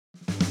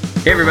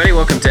Hey everybody,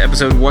 welcome to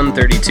episode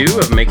 132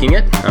 of Making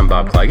It. I'm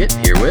Bob Claggett,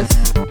 here with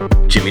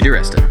Jimmy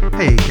DeResta.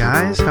 Hey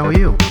guys, how are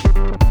you?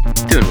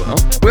 Doing well.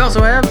 We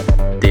also have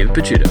David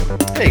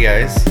Picciuto. Hey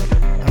guys,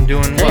 I'm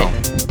doing well.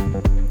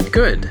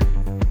 Good.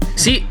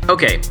 See,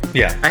 okay.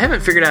 Yeah. I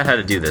haven't figured out how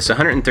to do this.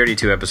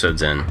 132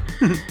 episodes in.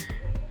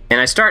 And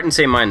I start and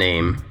say my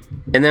name,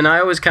 and then I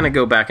always kind of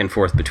go back and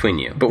forth between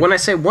you. But when I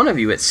say one of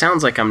you, it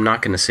sounds like I'm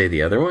not going to say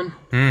the other one.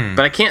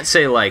 But I can't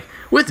say, like,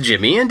 with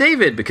Jimmy and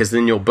David, because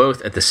then you'll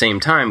both at the same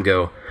time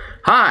go,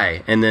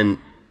 hi, and then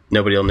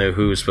nobody will know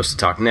who's supposed to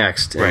talk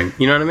next. And, Right.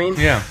 You know what I mean?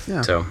 Yeah.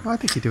 So, Well, I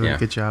think you're doing a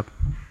good job.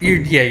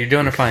 You're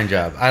doing a fine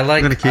job. I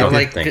like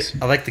Thanks.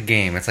 I like the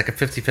game. It's like a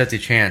 50-50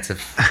 chance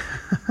if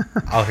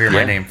I'll hear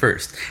my name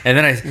first. And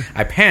then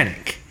I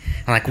panic.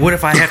 I'm like, what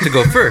if I have to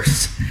go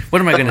first?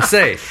 What am I going to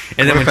say?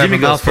 And then when Jimmy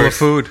goes first,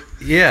 food.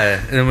 yeah.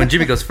 And then when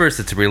Jimmy goes first,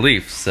 it's a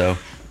relief. So,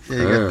 Yeah,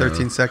 you got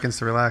 13 seconds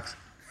to relax.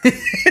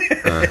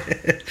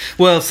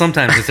 well,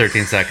 sometimes it's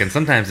 13 seconds.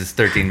 Sometimes it's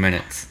 13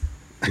 minutes.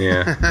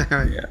 yeah.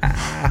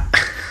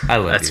 I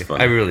love That's you.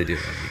 funny. I really do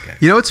love you guys.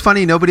 You know what's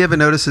funny? Nobody ever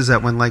notices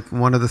that when like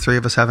one of the three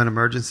of us have an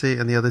emergency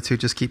and the other two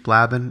just keep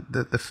blabbing,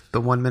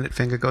 the 1 minute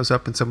finger goes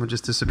up and someone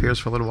just disappears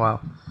for a little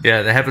while.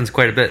 Yeah, that happens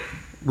quite a bit.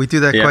 We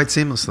do that Yeah. quite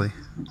seamlessly.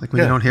 Like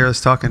when you don't hear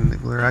us talking,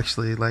 we're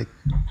actually like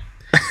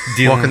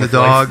Dealing walking the with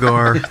life. dog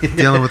or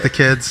dealing with the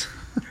kids,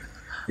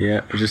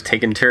 Yeah, we're just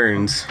taking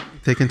turns.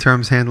 taking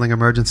turns handling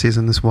emergencies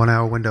in this 1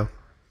 hour window.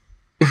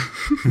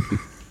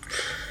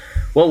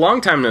 Well,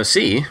 long time no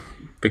see,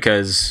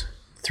 because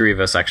three of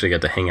us actually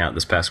got to hang out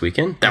this past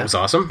weekend. That was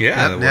awesome. Yeah, Yep,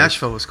 that was-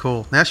 Nashville was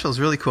cool. Nashville's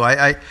really cool.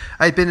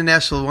 I'd been in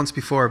Nashville once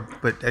before,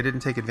 but I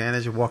didn't take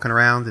advantage of walking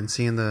around and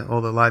seeing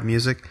all the live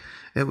music.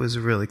 It was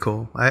really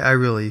cool. I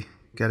really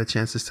got a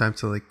chance this time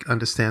to like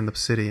understand the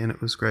city, and it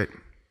was great.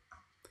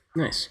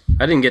 Nice.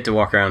 I didn't get to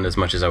walk around as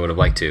much as I would have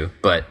liked to,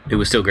 but it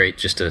was still great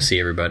just to see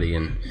everybody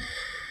and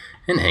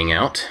hang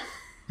out.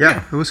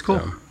 Yeah, it was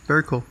cool.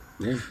 Very cool.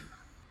 Yeah.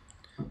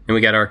 And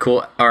we got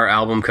our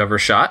album cover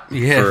shot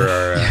Yeah. for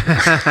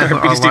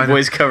our Beastie liner-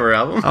 Boys cover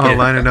album. Oh,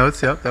 liner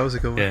notes. Yep, that was a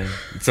good one. Yeah,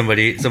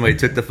 somebody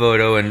took the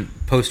photo and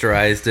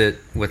posterized it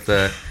with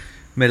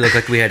made it look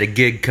like we had a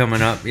gig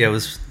coming up. Yeah,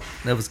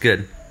 that was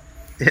good.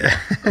 Yeah,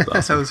 that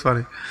was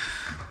funny.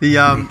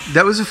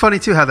 That was funny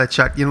too. How that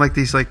shot, like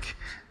these, like,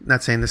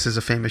 not saying this is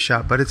a famous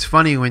shot, but it's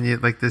funny when you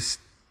like this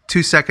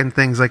 2-second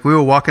things. Like we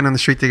were walking on the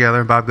street together,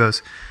 and Bob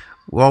goes,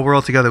 "While we're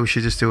all together, we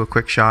should just do a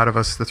quick shot of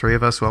us, the three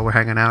of us, while we're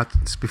hanging out,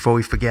 just before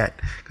we forget."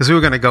 Because we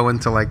were going to go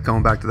into like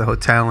going back to the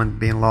hotel and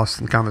being lost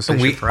in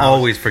conversation. We for hours.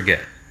 always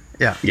forget.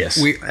 Yeah, Yes.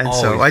 And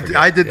so always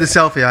I forget, did the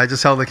selfie. I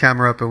just held the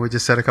camera up and we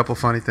just said a couple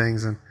funny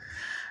things. And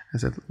I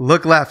said,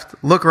 look left,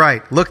 look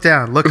right, look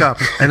down, look up.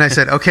 And I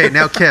said, okay,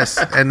 now kiss.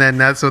 And then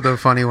that's what the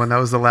funny one. That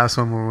was the last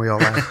one when we all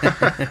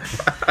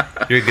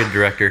laughed. You're a good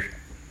director.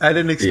 I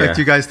didn't expect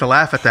you guys to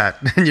laugh at that.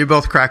 And you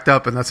both cracked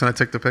up, and that's when I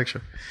took the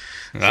picture.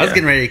 I was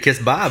getting ready to kiss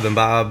Bob, and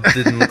Bob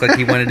didn't look like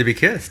he wanted to be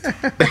kissed.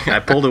 I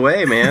pulled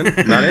away, man.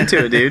 Not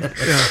into it, dude.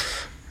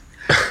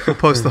 We'll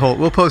post the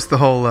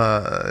whole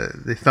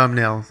the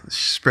thumbnail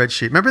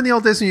spreadsheet. Remember in the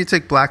old days when you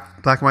take black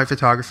and white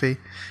photography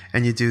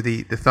and you do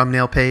the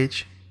thumbnail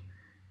page?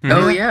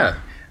 Oh, yeah.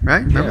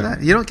 Right? Remember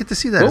that? You don't get to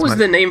see that What as was much.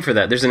 the name for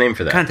that? There's a name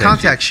for that.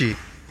 Contact sheet.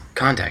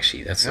 Contact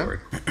sheet. That's the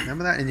word.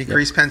 Remember that? And you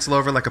grease pencil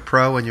over like a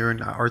pro when you're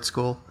in art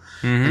school.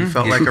 And you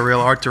felt like a real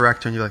art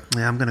director, and you're like,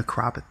 "Yeah, I'm going to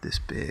crop it this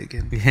big."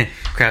 And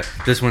Crap,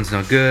 this one's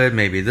no good.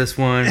 Maybe this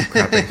one.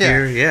 Crop it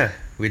here. Yeah,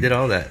 we did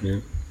all that.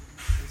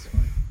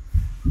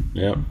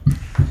 Yep.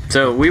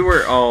 So we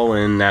were all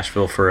in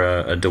Nashville for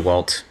a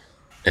DeWalt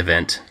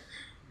event.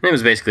 And it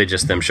was basically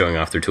just them showing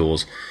off their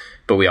tools,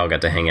 but we all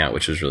got to hang out,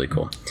 which was really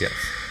cool. Yes.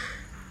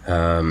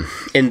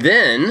 And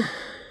then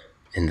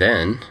And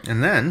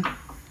then,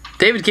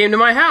 David came to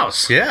my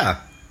house,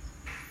 yeah,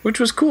 which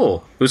was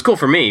cool. It was cool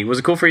for me. Was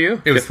it cool for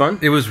you? it was fun.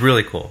 It was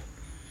really cool.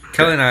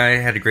 Kelly and I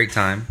had a great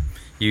time.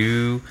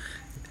 You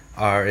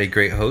are a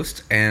great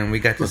host, and we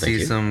got to Well, thank see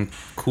you. some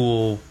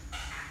cool,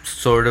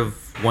 sort of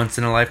once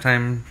in a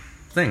lifetime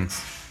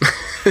things.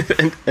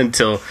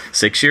 Until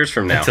 6 years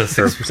from now, Until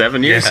or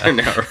 7 years yeah. from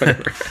now, or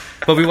whatever.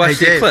 But we watched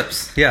Hey, the Dave.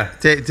 eclipse. Yeah.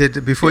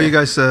 did before you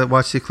guys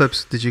watched the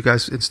eclipse, did you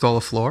guys install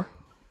a floor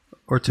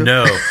or two?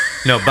 No,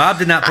 Bob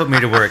did not put me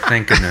to work.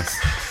 Thank goodness.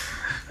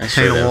 I Paint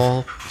should've. a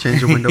wall,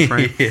 change a window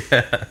frame.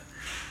 Yeah.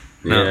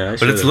 No, Yeah, I but it's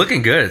should've.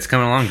 looking good. It's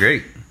coming along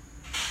great,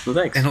 Well,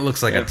 thanks. and it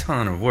looks like Yeah. a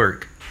ton of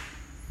work.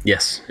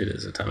 Yes, it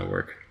is a ton of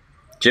work.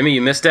 Jimmy,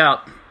 you missed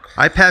out.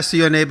 I passed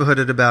through your neighborhood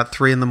at about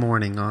 3 a.m.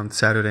 on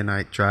Saturday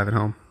night driving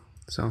home.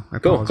 So I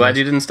Cool. apologize. Glad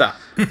you didn't stop.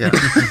 Yeah.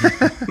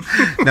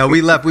 No,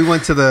 we left. We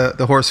went to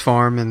the horse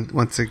farm and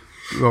went to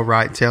go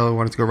ride. Taylor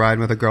wanted to go riding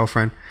with a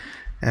girlfriend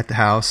at the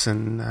house,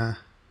 and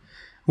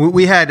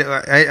we had.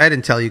 I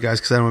didn't tell you guys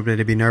because I don't want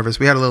anybody to be nervous.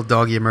 We had a little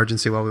doggy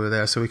emergency while we were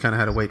there, so we kind of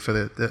had to wait for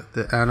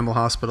the animal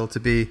hospital to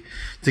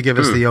give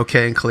us the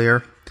okay and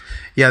clear.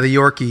 Yeah, the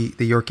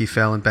Yorkie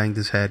fell and banged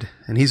his head,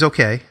 and he's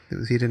okay.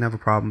 He didn't have a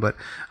problem, but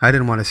I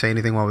didn't want to say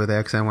anything while we were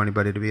there because I didn't want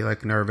anybody to be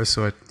like nervous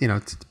or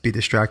to be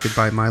distracted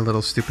by my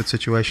little stupid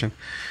situation.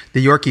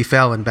 The Yorkie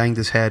fell and banged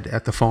his head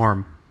at the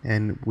farm,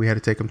 and we had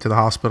to take him to the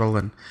hospital,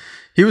 and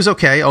he was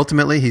okay.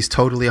 Ultimately, he's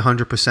totally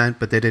 100%,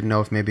 but they didn't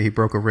know if maybe he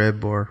broke a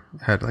rib or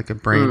had like a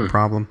brain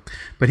problem.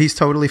 But he's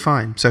totally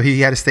fine. So he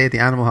had to stay at the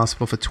animal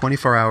hospital for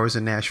 24 hours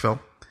in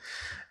Nashville.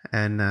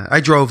 And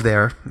I drove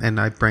there, and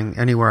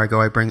anywhere I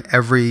go, I bring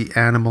every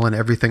animal and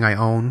everything I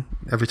own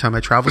every time I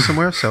travel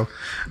somewhere. So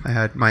I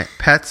had my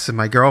pets and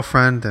my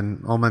girlfriend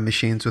and all my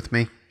machines with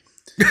me.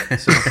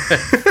 So.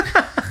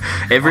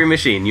 Every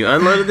machine. You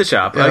unloaded the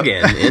shop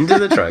again into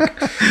the truck.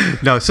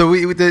 No, so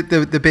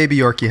the baby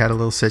Yorkie had a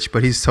little sitch,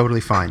 but he's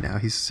totally fine now.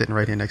 He's sitting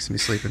right here next to me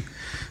sleeping.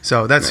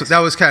 So that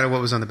was kind of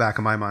what was on the back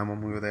of my mind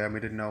when we were there. We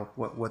didn't know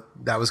what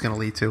that was going to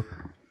lead to.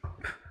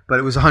 But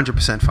it was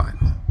 100%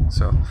 fine.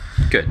 So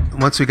good.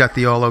 Once we got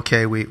the all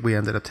okay, we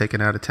ended up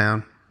taking out of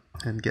town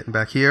and getting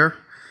back here,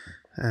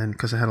 and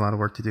because I had a lot of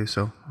work to do,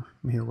 so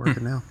I'm here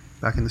working now,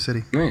 back in the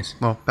city. Nice.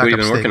 Well, back what have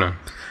you upstate. been working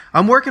on?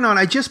 I'm working on.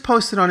 I just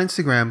posted on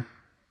Instagram.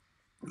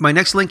 My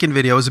next Lincoln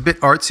video is a bit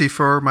artsy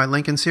for my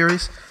Lincoln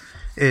series.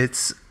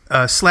 It's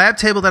a slab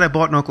table that I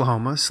bought in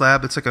Oklahoma.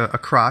 Slab. It's like a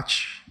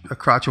crotch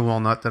of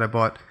walnut that I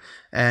bought,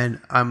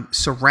 and I'm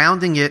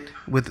surrounding it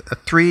with a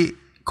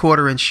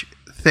 3/4 inch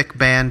thick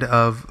band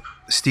of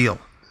steel.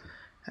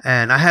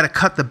 And I had to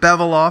cut the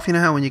bevel off. You know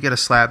how when you get a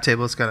slab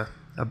table, it's got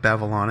a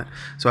bevel on it.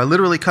 So I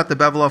literally cut the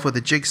bevel off with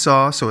a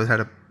jigsaw so it had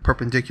a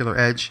perpendicular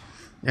edge.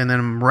 And then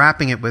I'm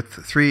wrapping it with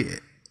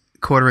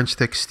 3/4 inch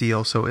thick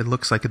steel so it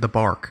looks like the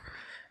bark.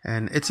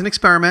 And it's an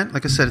experiment.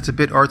 Like I said, it's a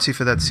bit artsy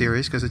for that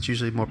series because it's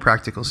usually more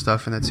practical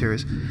stuff in that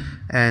series.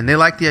 And they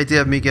like the idea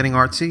of me getting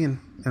artsy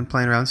and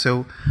playing around.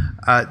 So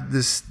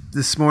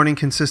this morning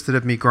consisted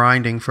of me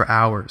grinding for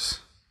hours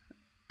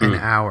and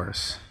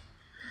hours.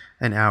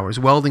 And hours,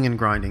 welding and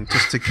grinding,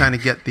 just to kind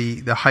of get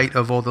the height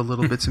of all the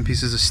little bits and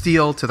pieces of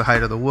steel to the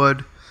height of the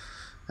wood.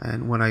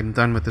 And when I'm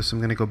done with this, I'm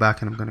going to go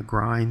back and I'm going to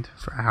grind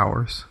for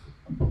hours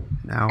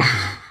and hours.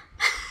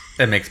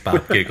 That makes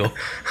Bob giggle.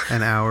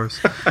 And hours.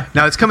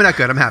 Now, it's coming out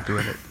good. I'm happy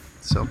with it.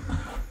 So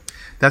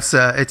that's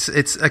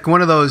it's like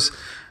one of those.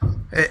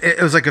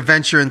 It was like a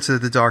venture into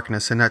the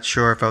darkness and not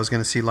sure if I was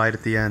going to see light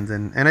at the end,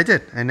 and I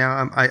did. And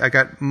now I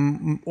got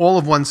all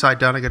of one side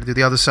done. I got to do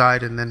the other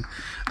side, and then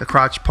the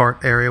crotch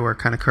part area where it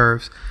kind of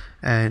curves.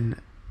 And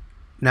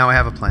now I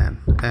have a plan.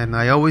 And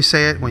I always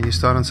say it when you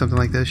start on something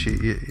like this,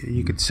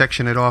 you could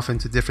section it off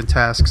into different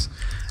tasks,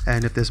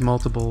 and if there's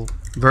multiple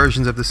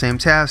versions of the same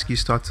task, you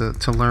start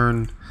to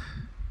learn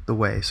the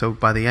way. So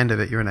by the end of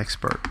it, you're an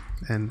expert.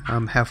 And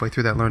I'm halfway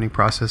through that learning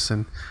process,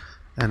 and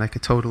I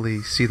could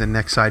totally see the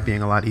next side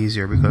being a lot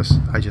easier because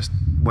I just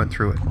went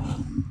through it.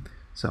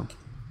 So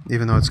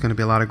even though it's going to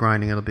be a lot of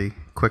grinding, it'll be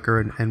quicker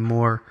and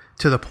more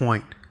to the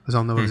point because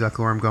I'll know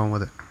exactly where I'm going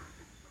with it.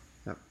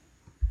 Yep.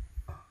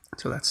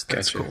 So that's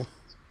Gotcha. cool.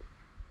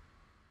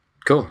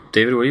 Cool.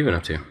 David, what have you been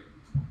up to?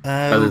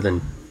 Other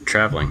than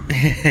traveling.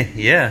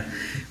 Yeah.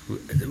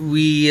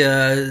 We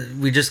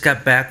just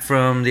got back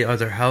from the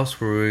other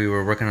house where we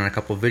were working on a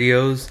couple of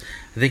videos.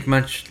 I think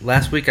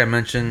last week I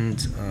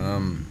mentioned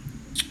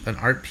an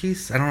art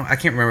piece. I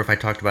can't remember if I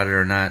talked about it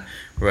or not,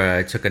 where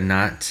I took a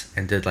knot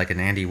and did like an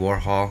Andy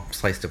Warhol,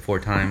 sliced it 4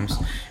 times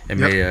and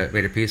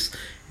made a piece.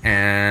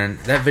 And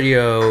that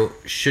video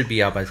should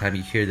be out by the time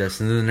you hear this.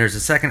 And then there's a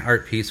second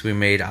art piece we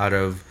made out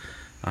of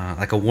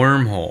like a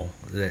wormhole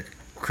that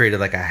created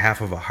like a half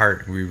of a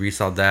heart. We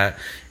resolved that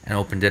and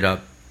opened it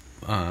up,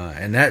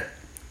 and that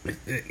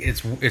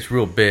it's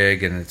real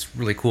big and it's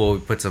really cool. We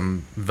put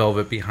some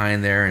velvet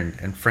behind there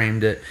and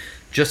framed it.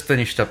 Just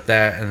finished up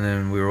that, and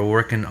then we were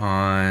working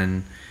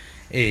on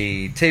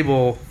a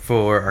table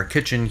for our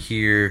kitchen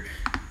here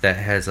that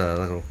has a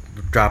little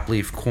drop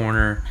leaf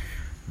corner.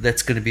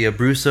 That's going to be a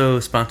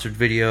Brusso sponsored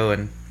video,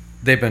 and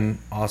they've been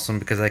awesome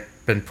because I've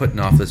been putting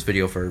off this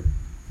video for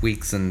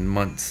weeks and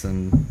months,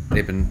 and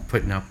they've been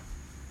putting up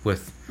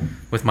with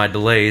my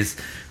delays.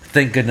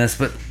 Thank goodness,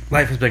 but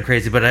life has been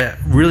crazy. But I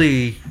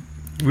really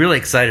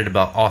excited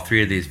about all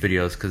 3 of these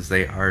videos because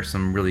they are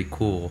some really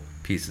cool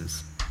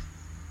pieces.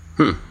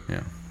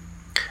 Yeah,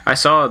 I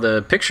saw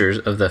the pictures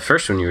of the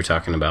first one you were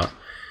talking about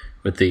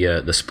with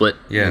the split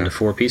into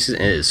 4 pieces.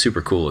 And it is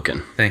super cool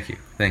looking. Thank you.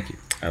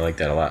 I like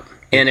that a lot.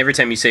 And every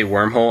time you say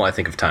wormhole, I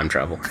think of time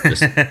travel.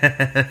 Just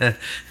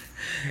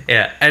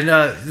yeah, and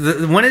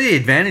one of the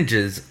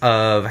advantages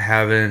of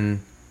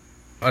having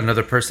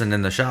another person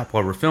in the shop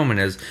while we're filming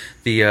is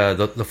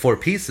the 4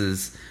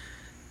 pieces.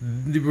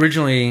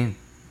 Originally,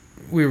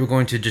 we were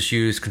going to just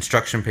use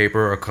construction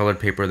paper or colored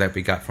paper that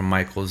we got from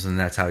Michael's, and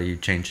that's how you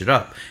change it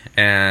up.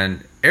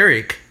 And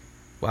Eric,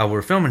 while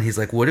we're filming, he's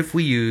like, what if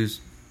we use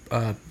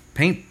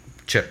paint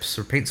chips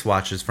or paint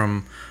swatches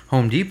from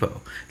Home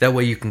Depot? That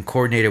way you can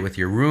coordinate it with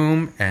your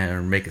room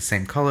and make it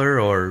same color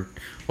or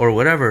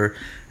whatever.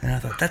 And I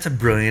thought, that's a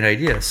brilliant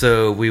idea.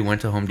 So we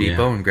went to Home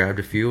Depot and grabbed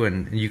a few,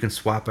 and you can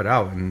swap it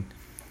out. And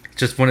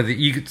just one of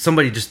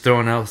somebody just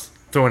throwing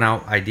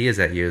out ideas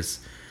at you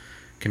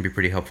can be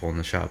pretty helpful in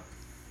the shop.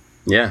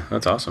 Yeah,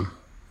 that's awesome.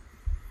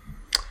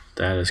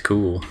 That is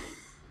cool.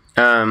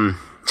 Well,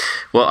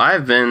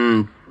 I've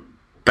been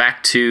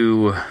back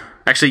to...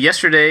 Actually,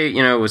 yesterday,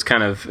 was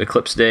kind of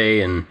Eclipse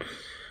Day, and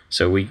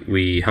so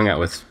we hung out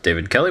with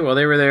David Kelly while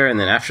they were there, and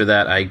then after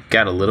that, I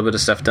got a little bit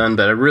of stuff done,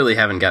 but I really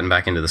haven't gotten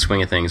back into the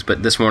swing of things.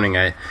 But this morning,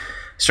 I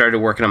started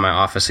working on my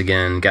office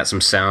again, got some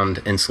sound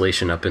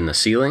insulation up in the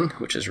ceiling,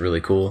 which is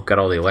really cool. Got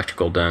all the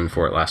electrical done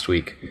for it last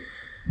week,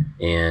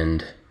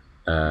 and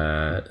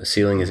the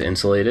ceiling is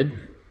insulated.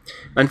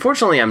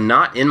 Unfortunately, I'm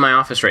not in my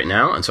office right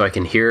now, and so I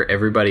can hear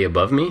everybody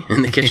above me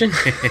in the kitchen.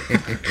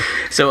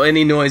 So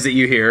any noise that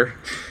you hear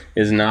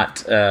is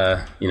not,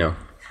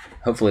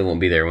 hopefully won't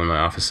be there when my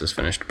office is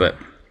finished. But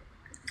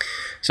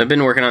so I've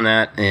been working on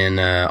that, and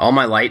all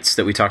my lights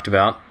that we talked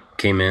about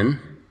came in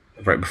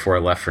right before I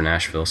left for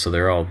Nashville, so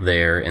they're all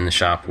there in the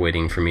shop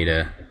waiting for me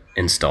to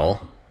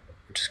install,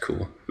 which is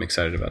cool. I'm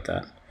excited about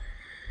that.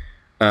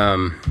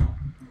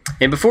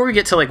 And before we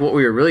get to what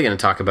we were really going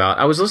to talk about,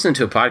 I was listening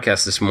to a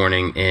podcast this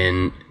morning,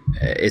 and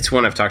it's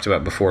one I've talked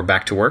about before,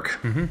 Back to Work.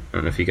 Mm-hmm. I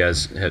don't know if you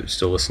guys have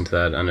still listened to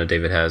that. I know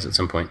David has at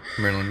some point.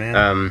 Marilyn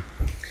Mann.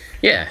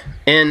 Yeah,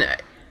 and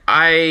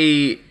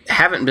I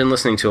haven't been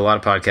listening to a lot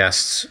of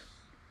podcasts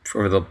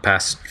over the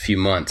past few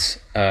months.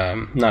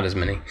 Not as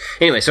many.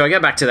 Anyway, so I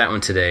got back to that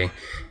one today,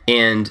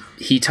 and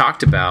he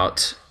talked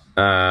about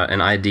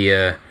an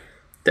idea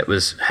that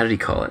was, how did he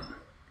call it?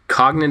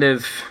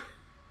 Cognitive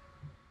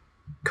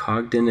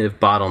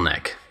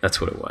bottleneck. That's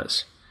what it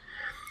was.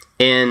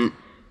 And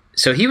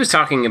so he was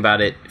talking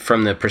about it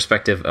from the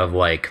perspective of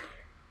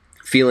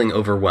feeling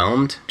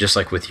overwhelmed, just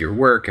with your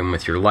work and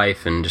with your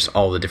life and just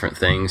all the different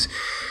things.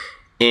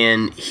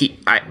 And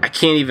I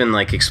can't even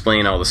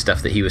explain all the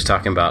stuff that he was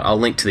talking about. I'll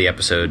link to the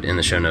episode in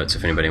the show notes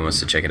if anybody wants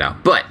to check it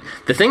out. But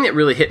the thing that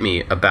really hit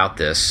me about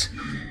this,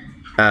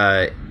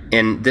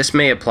 and this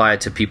may apply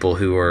to people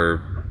who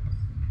are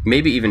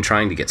maybe even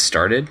trying to get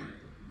started,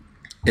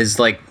 is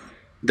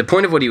the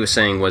point of what he was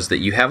saying was that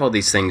you have all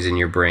these things in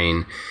your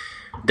brain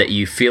that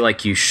you feel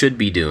like you should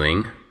be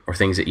doing, or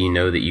things that you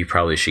know that you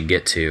probably should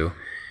get to,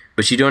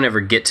 but you don't ever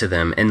get to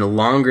them. And the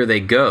longer they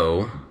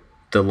go,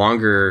 the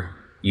longer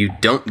you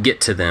don't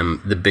get to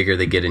them, the bigger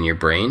they get in your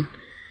brain.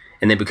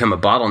 And they become a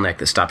bottleneck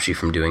that stops you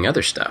from doing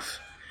other stuff.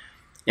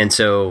 And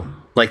so,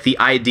 the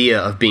idea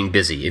of being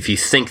busy, if you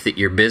think that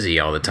you're busy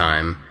all the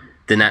time,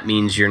 then that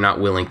means you're not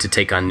willing to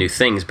take on new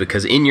things,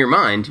 because in your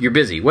mind, you're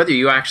busy, whether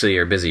you actually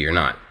are busy or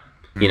not.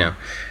 And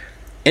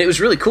it was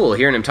really cool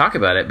hearing him talk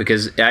about it,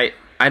 because I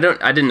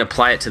didn't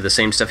apply it to the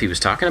same stuff he was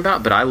talking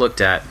about, but I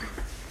looked at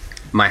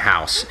my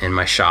house and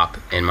my shop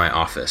and my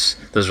office.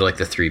 Those are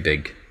the three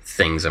big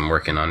things I'm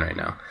working on right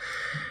now.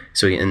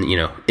 So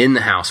in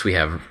the house, we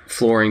have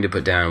flooring to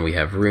put down, we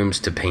have rooms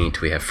to paint,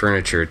 we have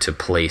furniture to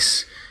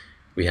place,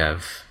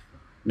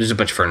 there's a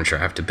bunch of furniture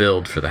I have to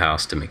build for the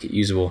house to make it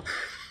usable.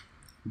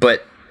 And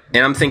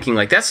I'm thinking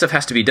that stuff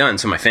has to be done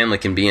so my family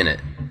can be in it,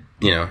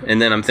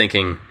 and then I'm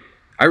thinking,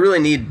 I really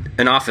need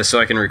an office so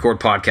I can record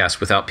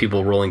podcasts without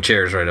people rolling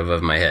chairs right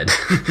above my head.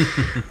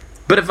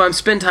 But if I'm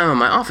spend time in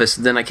my office,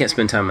 then I can't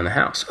spend time in the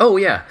house. Oh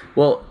yeah,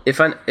 well if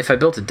I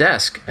built a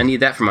desk, I need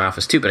that for my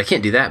office too. But I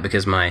can't do that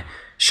because my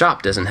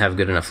shop doesn't have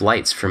good enough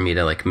lights for me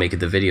to make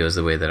the videos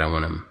the way that I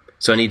want them.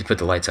 So I need to put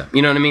the lights up.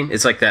 You know what I mean?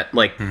 It's like that.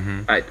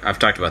 Mm-hmm. I've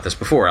talked about this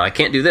before. I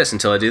can't do this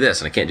until I do this,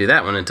 and I can't do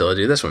that one until I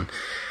do this one.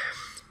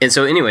 And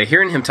so anyway,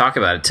 hearing him talk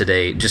about it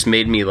today just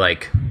made me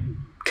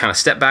kind of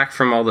step back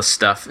from all this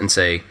stuff and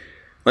say,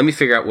 let me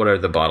figure out what are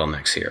the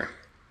bottlenecks here.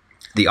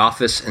 The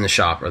office and the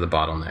shop are the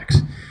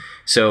bottlenecks.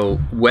 So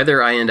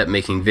whether I end up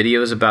making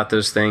videos about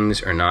those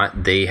things or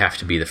not, they have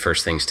to be the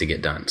first things to get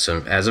done.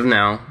 So as of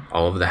now,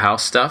 all of the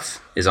house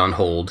stuff is on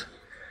hold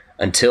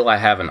until I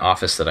have an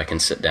office that I can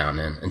sit down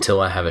in,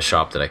 until I have a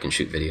shop that I can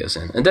shoot videos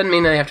in. It doesn't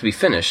mean they have to be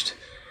finished,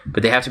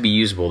 but they have to be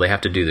usable. They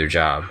have to do their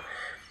job.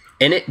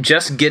 And it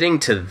just getting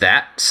to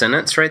that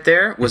sentence right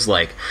there was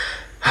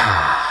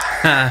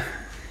yeah.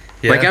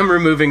 I'm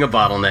removing a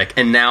bottleneck,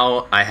 and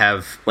now I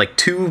have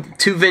two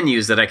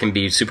venues that I can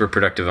be super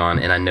productive on,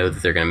 and I know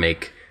that they're going to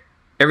make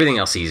everything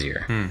else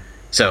easier.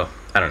 So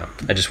I don't know.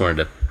 I just wanted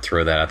to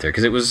throw that out there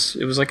because it was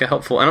a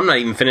helpful. And I'm not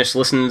even finished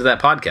listening to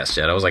that podcast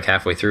yet. I was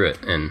halfway through it,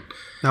 and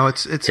no,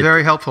 it's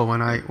very helpful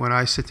when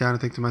I sit down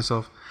and think to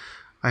myself,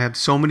 I have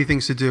so many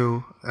things to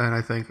do, and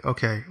I think,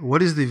 okay,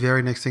 what is the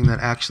very next thing that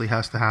actually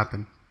has to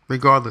happen?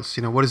 Regardless,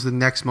 what is the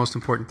next most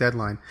important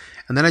deadline?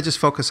 And then I just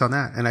focus on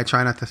that, and I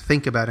try not to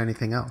think about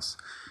anything else.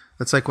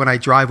 That's like when I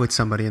drive with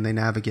somebody and they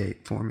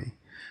navigate for me.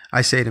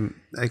 I say to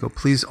them, I go,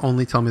 please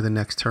only tell me the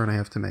next turn I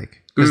have to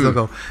make. Because they'll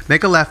go,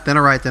 make a left, then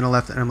a right, then a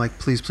left. And I'm like,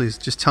 please,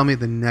 just tell me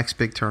the next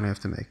big turn I have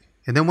to make.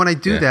 And then when I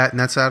do that, and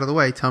that's out of the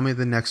way, tell me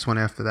the next one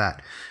after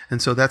that.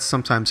 And so that's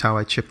sometimes how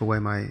I chip away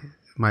my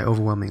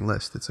overwhelming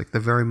list. It's the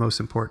very most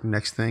important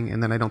next thing.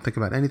 And then I don't think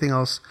about anything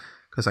else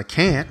because I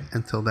can't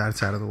until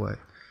that's out of the way.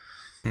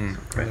 I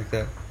like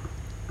that.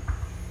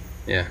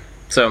 Yeah.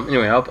 So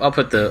anyway, I'll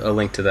put a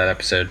link to that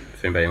episode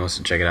if anybody wants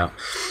to check it out.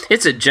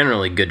 It's a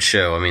generally good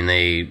show. I mean,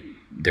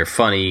 they're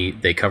funny.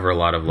 They cover a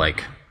lot of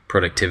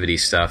productivity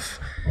stuff.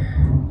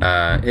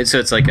 So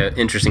it's like an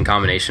interesting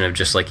combination of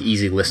just like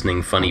easy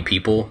listening, funny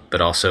people, but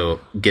also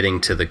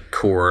getting to the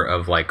core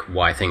of like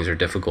why things are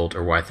difficult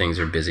or why things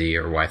are busy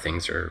or why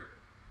things are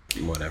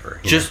whatever.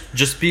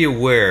 Just be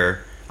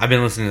aware. I've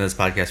been listening to this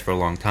podcast for a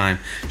long time.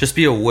 Just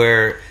be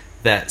aware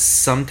that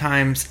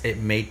sometimes it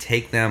may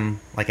take them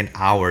like an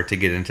hour to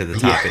get into the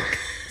topic.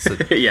 So,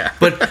 yeah.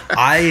 But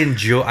I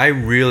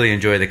really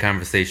enjoy the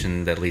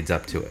conversation that leads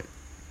up to it.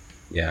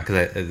 Yeah.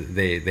 Because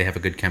they have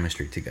a good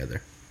chemistry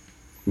together.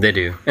 They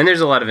do. And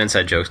there's a lot of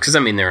inside jokes. Because, I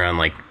mean, they're on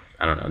like,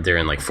 I don't know, they're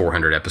in like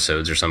 400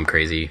 episodes or some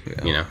crazy,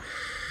 you know.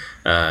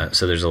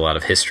 So there's a lot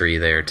of history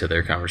there to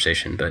their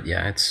conversation. But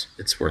yeah,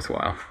 it's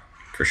worthwhile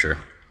for sure.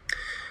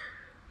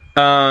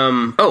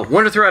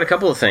 Wanted to throw out a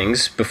couple of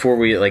things before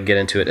we like get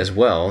into it as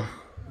well.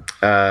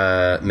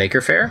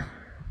 Maker Faire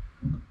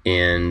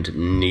in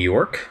New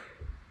York.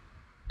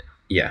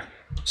 Yeah.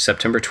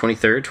 September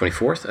 23rd,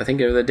 24th, I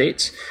think are the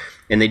dates.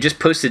 And they just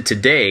posted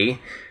today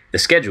the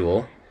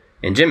schedule.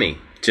 And Jimmy,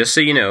 just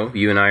so you know,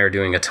 you and I are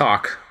doing a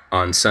talk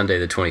on Sunday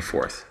the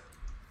 24th.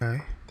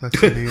 Okay,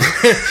 that's in New York.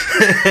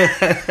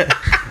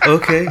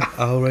 Okay,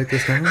 I'll write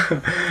this down.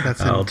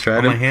 I'll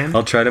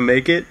try to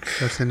make it.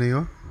 That's in New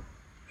York?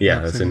 Yeah,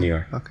 that's in New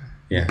York. Okay.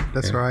 Yeah.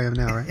 That's where I am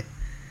now, right?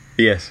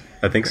 Yes,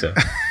 I think so.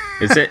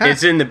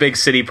 It's in the big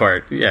city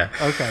part. Yeah.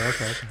 Okay.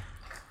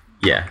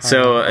 Yeah.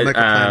 So I'll make a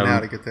plan now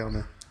to get down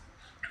there.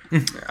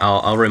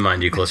 I'll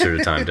remind you closer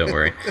to time. Don't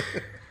worry.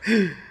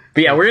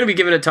 But yeah, we're gonna be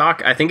giving a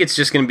talk. I think it's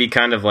just gonna be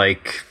kind of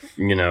like,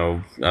 you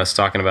know, us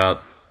talking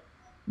about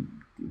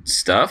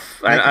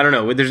stuff. I don't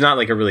know. There's not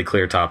like a really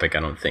clear topic, I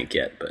don't think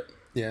yet, but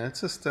yeah,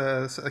 it's just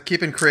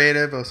keeping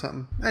creative or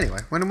something. Anyway,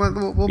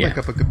 we'll make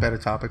up a better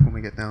topic when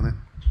we get down there.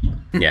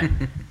 Yeah.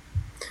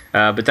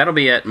 But that'll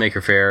be at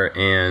Maker Faire,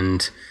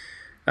 and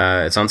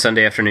it's on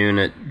Sunday afternoon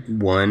at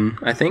 1,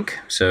 I think.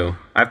 So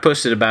I've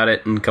posted about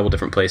it in a couple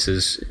different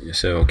places.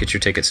 So get your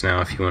tickets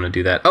now if you want to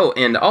do that. Oh,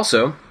 and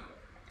also,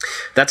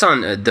 that's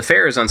on the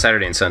fair is on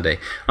Saturday and Sunday.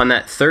 On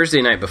that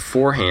Thursday night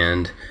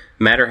beforehand,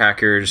 Matter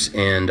Hackers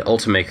and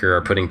Ultimaker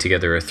are putting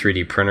together a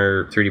 3D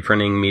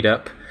printing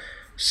meetup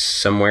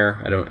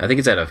somewhere. I think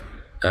it's at a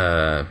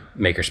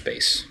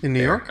makerspace in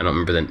New York. I don't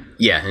remember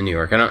in New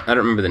York. I don't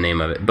remember the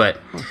name of it, but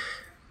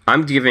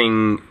I'm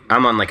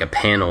on like a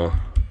panel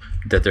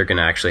that they're going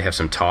to actually have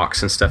some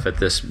talks and stuff at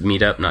this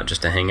meetup, not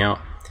just a hangout.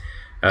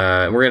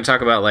 We're going to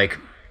talk about like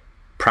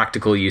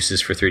practical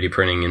uses for 3D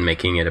printing and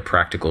making it a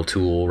practical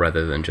tool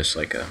rather than just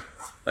like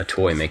a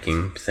toy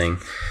making thing.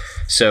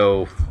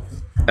 So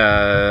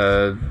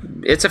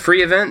it's a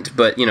free event,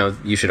 but you know,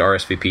 you should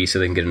RSVP so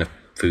they can get enough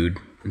food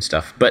and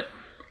stuff. But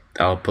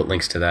I'll put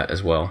links to that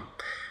as well.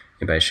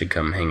 Anybody should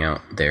come hang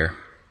out there.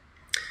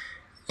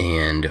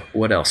 And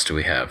what else do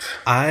we have?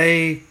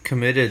 I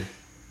committed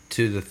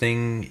to the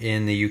thing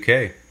in the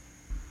UK.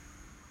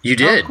 You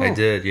did? Oh, cool. I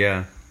did,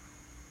 yeah.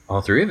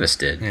 All three of us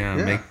did.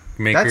 Yeah.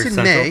 That's in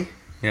May.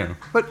 Yeah.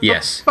 But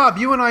yes. Bob,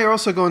 you and I are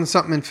also going to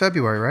something in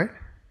February, right?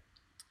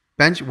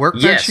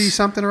 Workbenchy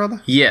something or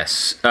other?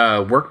 Yes.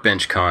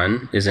 Workbench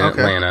Con is in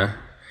Atlanta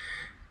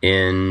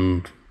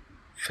in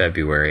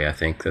February, I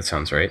think. That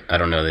sounds right. I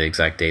don't know the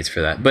exact dates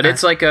for that. But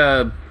it's like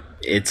a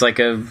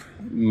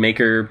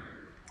maker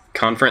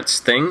conference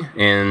thing,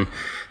 and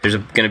there's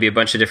going to be a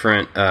bunch of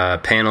different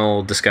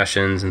panel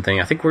discussions and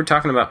things. I think we're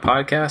talking about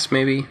podcasts,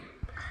 maybe.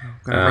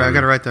 I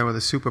got to write that with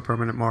a super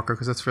permanent marker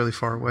because that's really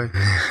far away.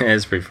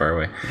 It's pretty far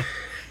away.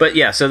 But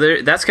yeah,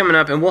 so that's coming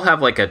up, and we'll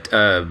have like a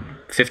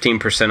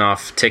 15%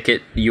 off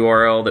ticket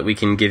URL that we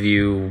can give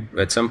you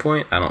at some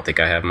point. I don't think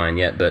I have mine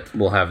yet, but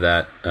we'll have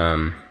that.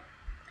 And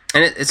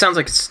it sounds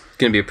like it's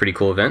going to be a pretty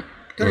cool event.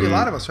 Going to be a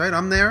lot of us, right?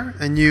 I'm there,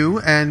 and you,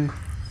 and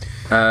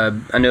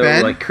I know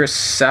Ben? like Chris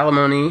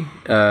Salamone,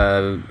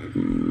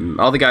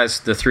 all the guys,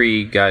 the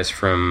three guys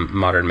from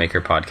Modern Maker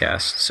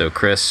Podcast. So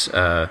Chris,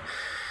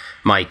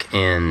 Mike,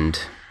 and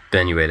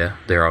Ben Ueda,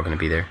 they're all going to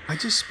be there. I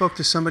just spoke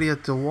to somebody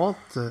at the Walt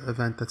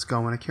event that's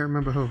going. I can't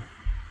remember who.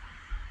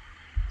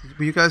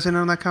 Were you guys in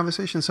on that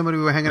conversation? Somebody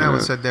we were hanging out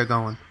with said they're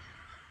going.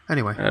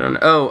 Anyway. I don't know.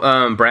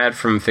 Oh, Brad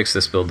from Fix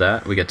This Build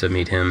That. We got to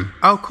meet him.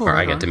 Oh, cool. Or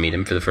I got to meet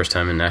him for the first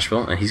time in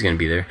Nashville, and he's going to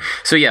be there.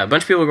 So yeah, a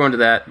bunch of people are going to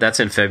that. That's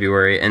in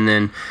February. And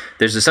then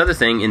there's this other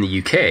thing in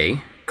the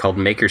UK called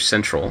Maker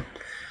Central,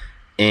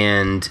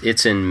 and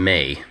it's in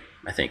May,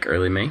 I think,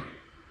 early May.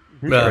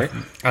 Right?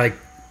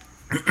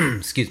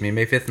 Excuse me,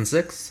 May 5th and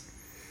 6th?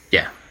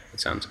 Yeah,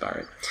 that sounds about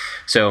right.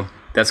 So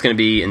that's going to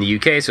be in the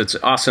UK, so it's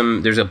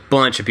awesome. There's a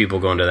bunch of people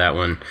going to that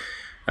one.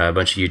 A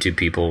bunch of YouTube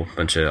people, a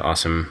bunch of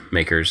awesome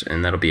makers,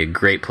 and that'll be a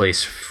great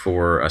place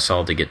for us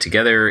all to get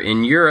together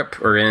in Europe,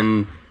 or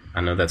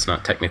I know that's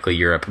not technically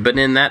Europe, but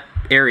in that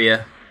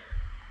area.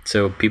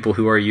 So people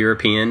who are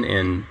European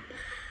and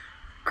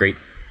Great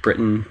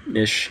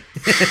Britain-ish.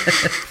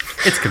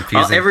 It's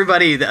confusing.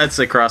 Everybody that's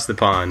across the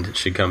pond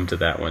should come to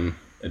that one.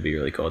 That'd be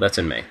really cool. That's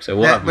in May. So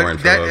we'll have more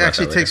info about that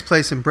actually later. takes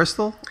place in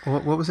Bristol.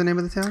 What was the name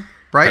of the town?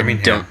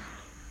 Brighton?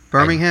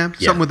 Birmingham?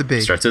 Yeah. Something with a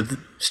B.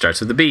 Starts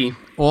with a B.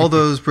 All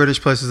those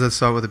British places that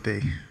start with a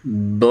B.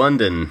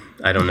 London.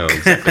 I don't know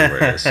exactly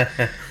where it is.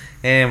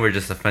 and we're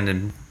just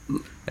offending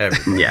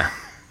everyone. Yeah.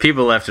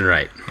 People left and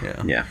right.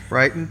 Yeah.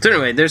 Right. So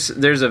anyway, there's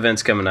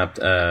events coming up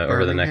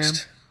over the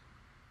next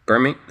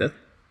Birmingham. I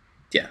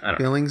don't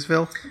know.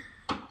 Billingsville.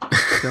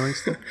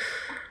 Billingsville.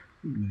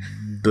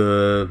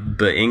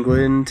 The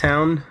England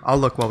town. I'll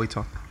look while we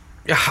talk.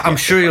 Yeah, I'm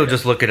sure you'll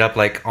just look it up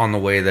like on the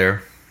way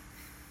there.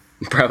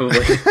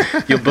 Probably.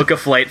 You'll book a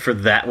flight for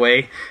that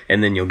way,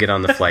 and then you'll get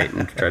on the flight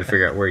and try to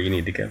figure out where you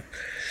need to go.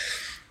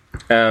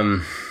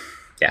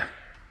 Yeah.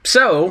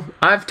 So,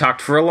 I've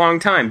talked for a long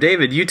time.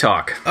 David, you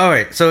talk. All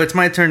right, so it's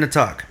my turn to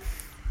talk.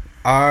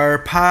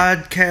 Our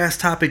podcast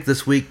topic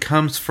this week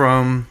comes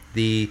from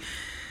the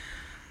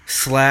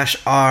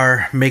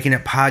 /r Making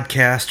It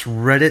Podcast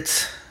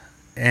Reddit.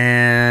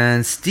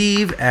 And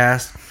Steve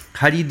asked,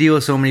 how do you deal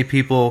with so many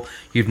people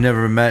you've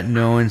never met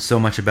knowing so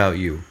much about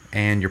you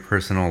and your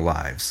personal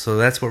lives? So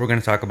that's what we're going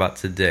to talk about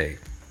today.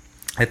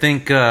 I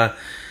think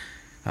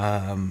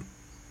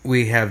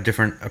we have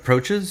different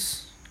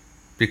approaches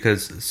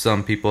because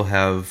some people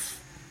have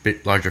a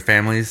bit larger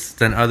families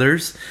than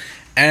others.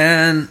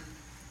 And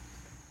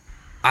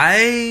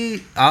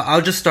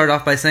I'll just start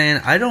off by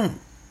saying I don't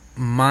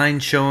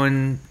mind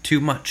showing too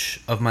much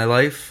of my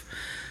life.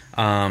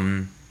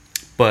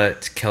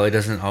 But Kelly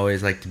doesn't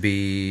always like to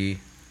be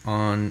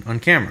on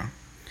camera,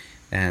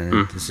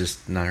 and it's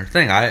just not her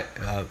thing.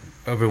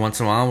 Every once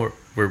in a while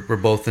we're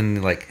both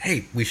in like,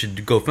 hey, we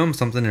should go film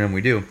something, and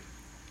we do.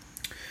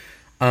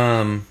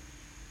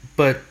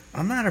 But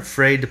I'm not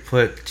afraid to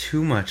put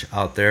too much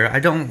out there. I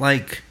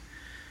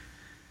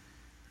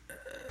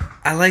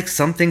like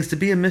some things to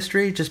be a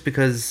mystery, just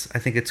because I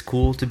think it's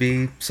cool to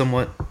be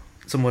somewhat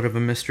of a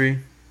mystery.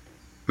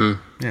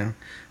 Yeah.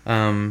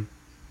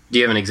 Do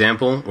you have an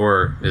example,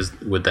 or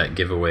would that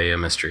give away a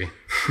mystery?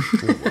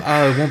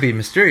 It won't be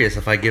mysterious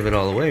if I give it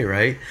all away,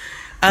 right?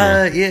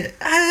 Yeah.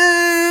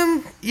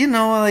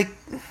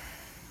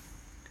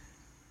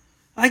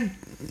 Like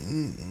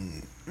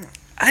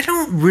I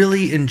don't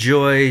really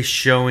enjoy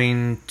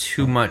showing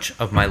too much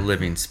of my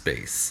living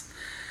space.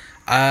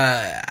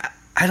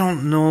 I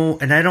don't know,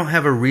 and I don't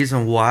have a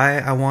reason why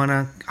I want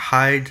to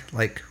hide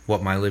like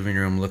what my living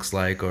room looks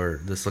like or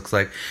this looks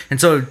like.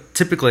 And so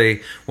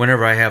typically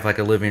whenever I have like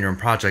a living room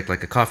project,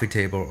 like a coffee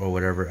table or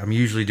whatever, I'm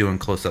usually doing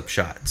close-up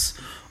shots,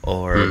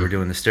 or we're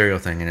doing the stereo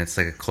thing and it's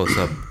like a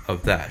close-up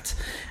of that.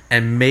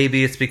 And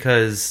maybe it's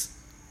because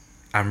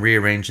I'm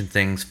rearranging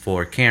things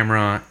for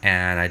camera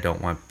and I don't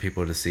want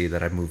people to see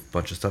that I moved a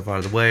bunch of stuff out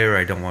of the way, or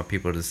I don't want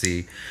people to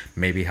see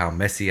maybe how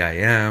messy I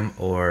am,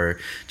 or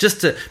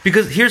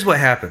because here's what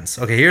happens.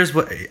 Okay, here's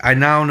what I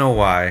now know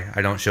why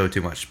I don't show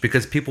too much,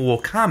 because people will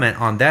comment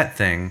on that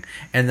thing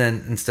and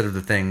then instead of the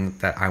thing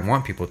that I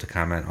want people to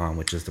comment on,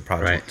 which is the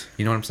project. Right.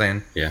 You know what I'm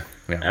saying? Yeah.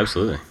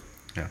 Absolutely.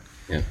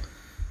 Yeah.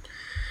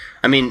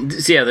 I mean,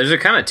 there's a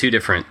kind of two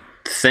different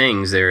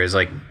things. There is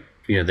like,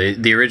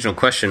 the original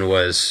question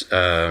was,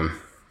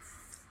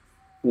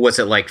 what's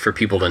it like for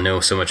people to know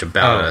so much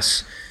about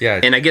us? Yeah.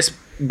 And I guess,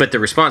 but the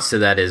response to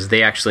that is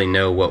they actually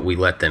know what we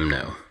let them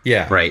know.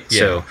 Yeah. Right.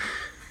 Yeah.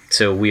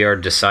 So we are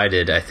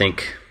decided, I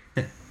think,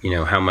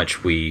 how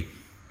much we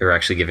are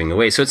actually giving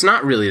away. So it's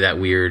not really that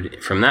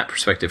weird from that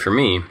perspective for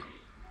me,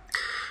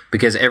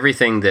 because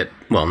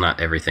not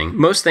everything,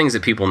 most things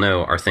that people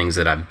know are things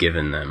that I've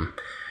given them.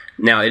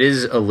 Now, it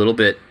is a little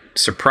bit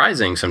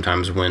surprising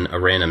sometimes when a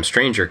random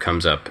stranger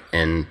comes up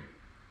and,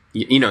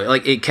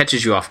 like it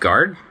catches you off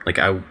guard.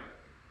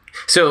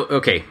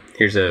 Okay,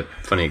 here's a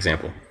funny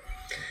example.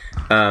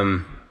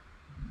 Well,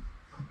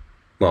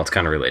 it's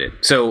kind of related.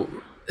 So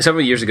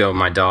several years ago,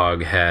 my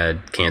dog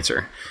had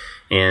cancer.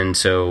 And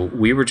so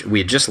we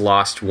had just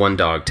lost one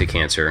dog to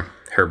cancer,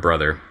 her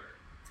brother.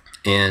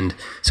 And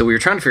so we were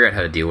trying to figure out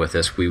how to deal with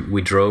this.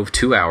 We drove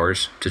 2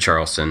 hours to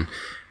Charleston,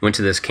 went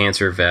to this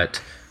cancer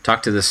vet,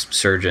 talked to this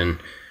surgeon,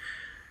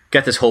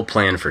 got this whole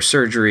plan for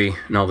surgery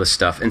and all this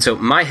stuff. And so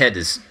my head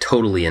is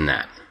totally in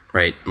that,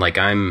 right? Like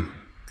I'm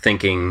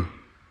thinking,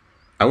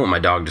 I want my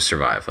dog to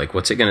survive. Like,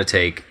 what's it going to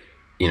take?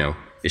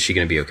 Is she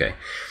going to be okay?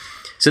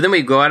 So then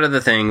we go out of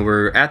the thing.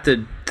 We're at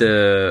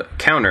the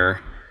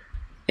counter,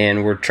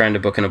 and we're trying to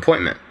book an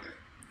appointment.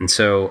 And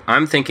so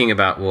I'm thinking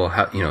about, well,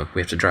 how,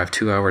 we have to drive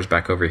 2 hours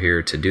back over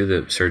here to do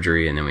the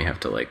surgery, and then we have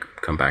to like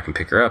come back and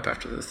pick her up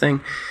after the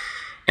thing.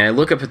 And I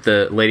look up at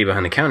the lady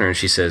behind the counter, and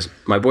she says,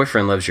 "My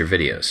boyfriend loves your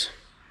videos."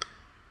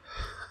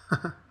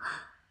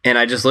 And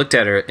I just looked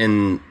at her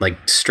and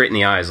like straight in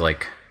the eyes,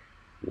 like,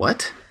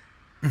 what?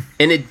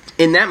 And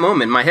in that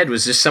moment, my head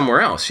was just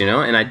somewhere else,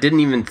 and I didn't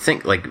even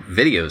think like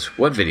videos.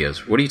 What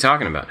videos? What are you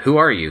talking about? Who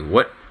are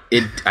you?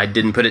 I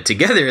didn't put it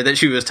together that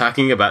she was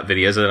talking about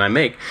videos that I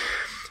make.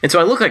 And so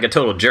I looked like a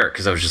total jerk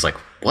because I was just like,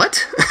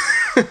 what?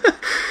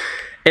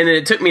 And then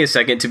it took me a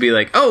second to be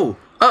like, oh,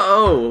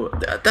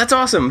 that's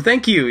awesome.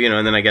 Thank you.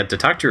 And then I got to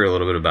talk to her a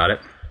little bit about it.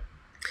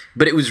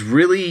 But it was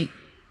really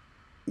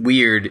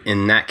weird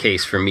in that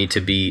case for me to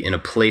be in a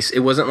place. It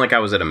wasn't like I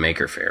was at a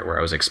maker fair where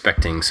I was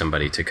expecting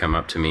somebody to come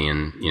up to me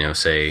and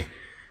say,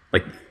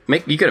 like,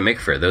 you go to Maker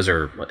Faire, those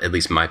are at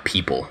least my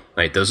people,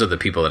 right? Those are the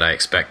people that I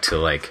expect to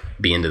like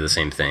be into the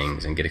same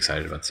things and get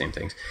excited about the same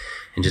things.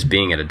 And just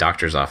being at a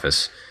doctor's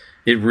office,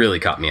 it really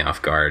caught me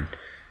off guard.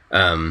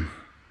 And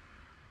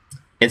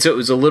so it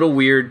was a little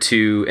weird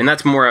and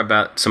that's more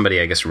about somebody,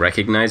 I guess,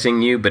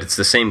 recognizing you, but it's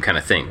the same kind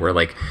of thing where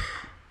like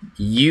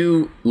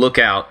you look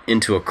out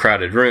into a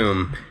crowded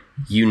room,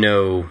 you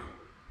know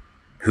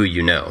who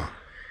you know.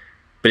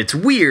 But it's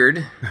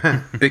weird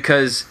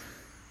because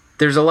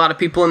there's a lot of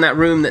people in that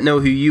room that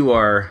know who you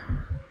are,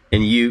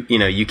 and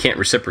you can't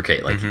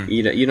reciprocate. Like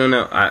you don't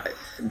know.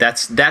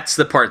 That's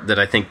the part that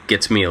I think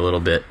gets me a little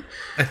bit.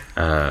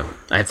 I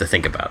have to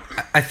think about.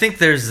 I think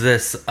there's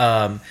this.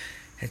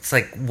 It's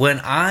like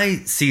when I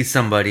see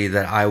somebody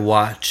that I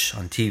watch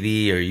on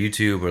TV or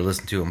YouTube or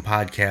listen to on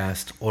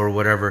podcast or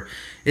whatever,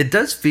 it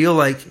does feel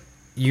like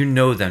you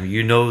know them.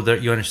 You know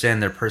that you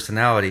understand their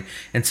personality,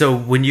 and so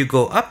when you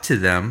go up to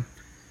them,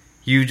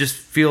 you just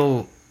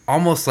feel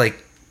almost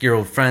like your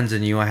old friends,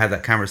 and you have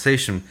that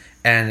conversation,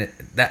 and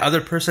that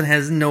other person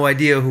has no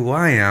idea who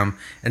I am,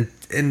 and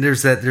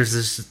there's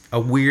this a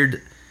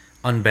weird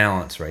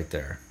unbalance right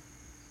there.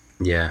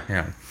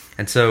 Yeah,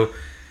 and so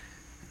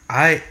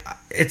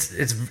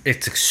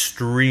it's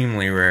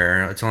extremely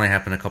rare. It's only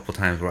happened a couple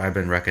times where I've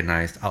been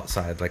recognized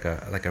outside like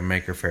a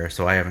Maker Faire,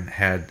 so I haven't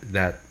had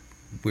that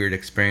weird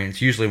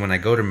experience. Usually when I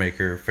go to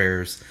Maker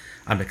Fairs,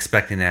 I'm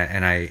expecting that,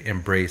 and I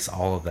embrace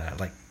all of that.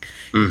 Like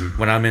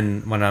when I'm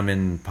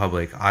in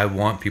public, I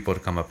want people to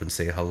come up and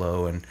say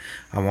hello, and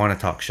I want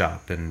to talk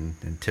shop and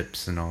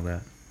tips and all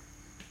that.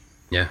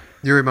 Yeah,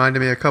 you reminded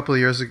me a couple of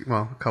years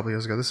ago.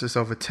 This is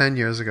over 10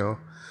 years ago.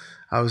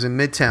 I was in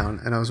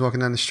Midtown, and I was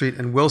walking down the street,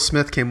 and Will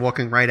Smith came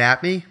walking right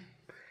at me,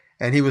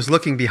 and he was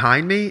looking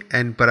behind me,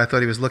 but I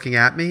thought he was looking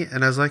at me,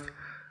 and I was like,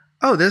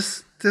 oh,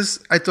 this.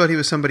 I thought he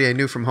was somebody I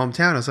knew from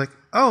hometown. I was like,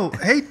 oh,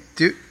 hey,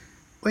 dude.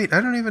 Wait,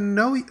 I don't even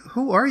know you.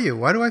 Who are you?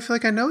 Why do I feel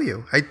like I know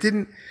you? I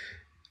didn't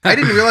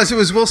realize it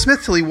was Will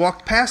Smith till he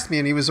walked past me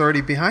and he was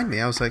already behind me.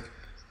 I was like,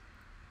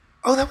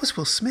 oh, that was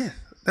Will Smith.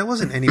 That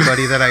wasn't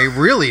anybody that I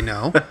really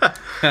know.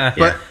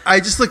 But I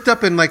just looked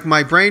up and like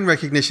my brain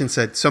recognition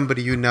said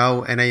somebody you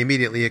know, and I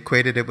immediately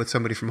equated it with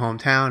somebody from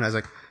hometown. I was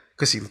like,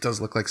 because he does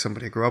look like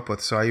somebody I grew up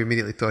with. So I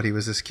immediately thought he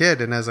was this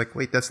kid. And I was like,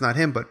 wait, that's not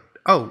him. But,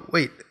 oh,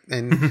 wait.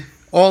 And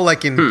all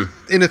like in a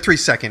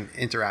 3-second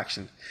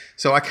interaction.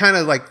 So I kind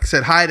of like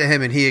said hi to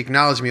him, and he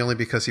acknowledged me only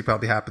because he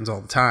probably happens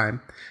all the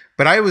time.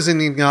 But I was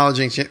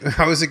acknowledging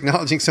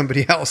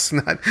somebody else,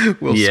 not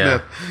Will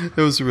Smith.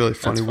 It was a really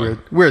funny,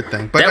 weird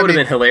thing. But that would have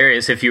been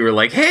hilarious if you were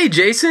like, "Hey,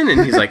 Jason,"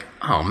 and he's like,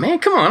 "Oh man,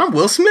 come on, I'm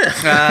Will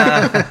Smith."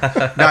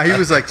 No, he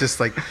was like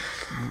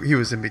he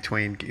was in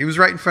between. He was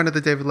right in front of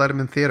the David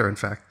Letterman Theater, in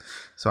fact.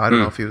 So I don't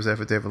know if he was there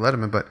for David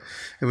Letterman, but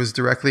it was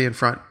directly in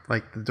front,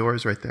 like the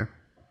doors right there.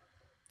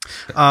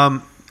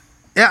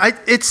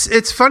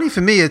 It's funny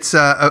for me. It's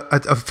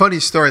a funny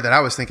story that I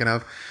was thinking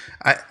of.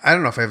 I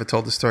don't know if I ever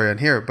told the story on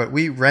here, but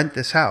we rent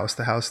this house,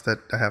 the house that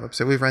I have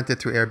upstairs. We've rented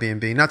through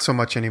Airbnb, not so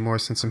much anymore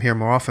since I'm here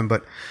more often,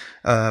 but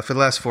for the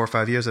last 4 or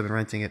 5 years I've been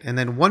renting it. And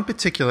then one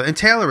particular, and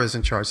Taylor is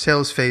in charge.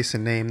 Taylor's face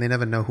and name, they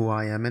never know who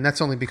I am, and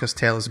that's only because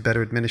Taylor's a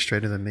better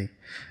administrator than me.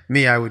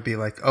 Me, I would be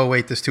like, oh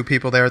wait, there's 2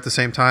 people there at the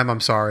same time. I'm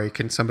sorry,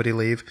 can somebody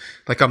leave?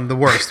 Like I'm the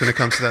worst when it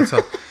comes to that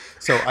stuff.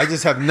 So I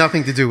just have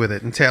nothing to do with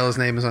it. And Taylor's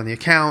name is on the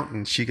account,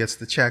 and she gets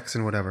the checks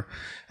and whatever.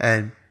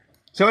 And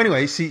so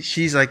anyway,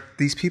 she's like,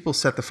 these people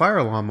set the fire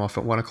alarm off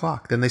at 1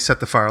 o'clock. Then they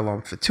set the fire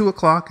alarm for 2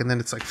 o'clock, and then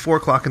it's like 4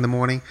 o'clock in the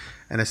morning.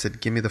 And I said,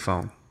 give me the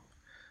phone.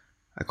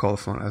 I call the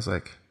phone. I was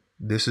like,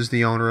 this is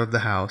the owner of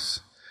the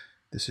house.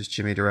 This is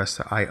Jimmy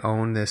DiResta. I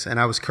own this. And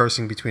I was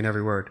cursing between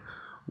every word.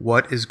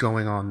 What is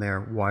going on there?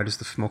 Why does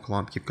the smoke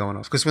alarm keep going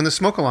off? Because when the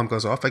smoke alarm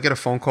goes off, I get a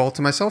phone call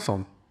to my cell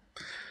phone.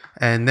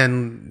 And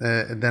then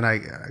I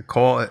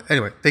call.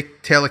 Anyway,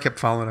 Taylor kept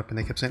following up, and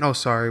they kept saying, "Oh,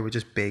 sorry, we're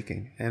just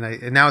baking."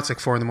 And now it's like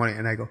 4 a.m,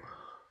 and I go,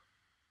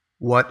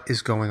 "What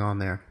is going on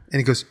there?" And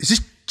he goes, "Is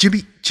this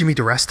Jimmy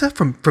DiResta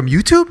from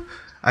YouTube?"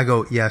 I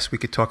go, "Yes, we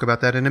could talk about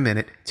that in a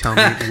minute. Tell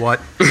me what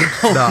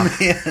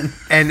man.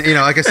 And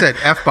like I said,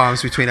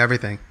 F-bombs between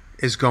everything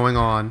is going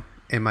on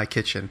in my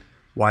kitchen.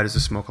 Why does the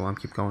smoke alarm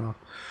keep going off?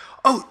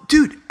 Oh,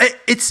 dude,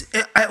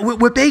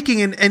 we're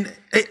baking, and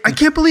I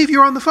can't believe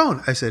you're on the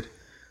phone. I said,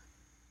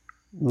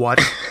 why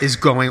is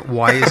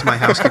my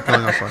house keep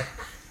going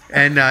off?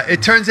 And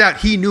it turns out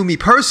he knew me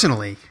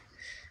personally.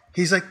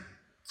 He's like,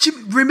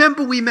 Jim,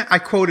 remember we met? I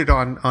quoted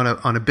on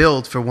a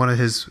build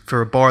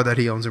for a bar that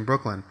he owns in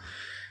Brooklyn,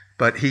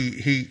 but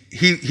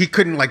he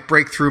couldn't like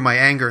break through my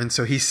anger, and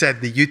so he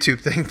said the YouTube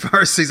thing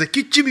first. He's like,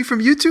 you Jimmy from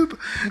YouTube?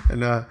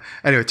 And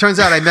anyway, it turns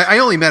out I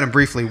only met him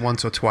briefly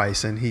once or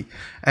twice, and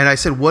I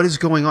said, what is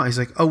going on? He's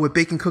like, oh, we're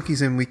baking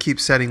cookies and we keep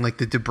setting like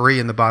the debris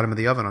in the bottom of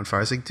the oven on fire.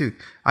 I was like, dude,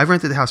 I've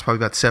rented the house probably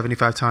about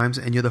 75 times,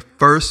 and you're the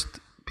first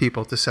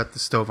people to set the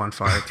stove on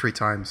fire 3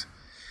 times.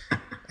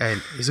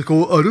 And he's like,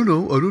 oh, I don't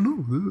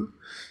know.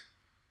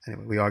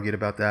 Anyway, we argued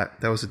about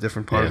that. That was a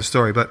different part of the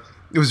story, but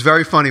it was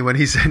very funny when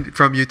he said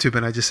from YouTube,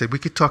 and I just said, we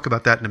could talk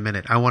about that in a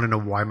minute. I want to know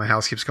why my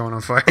house keeps going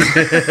on fire.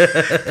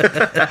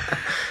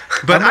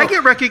 But I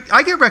get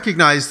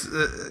recognized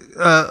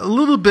a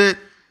little bit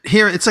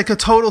here. It's like a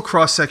total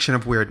cross section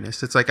of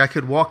weirdness. It's like I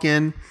could walk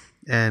in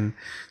and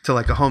to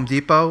like a Home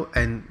Depot,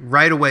 and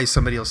right away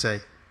somebody will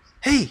say,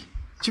 "Hey,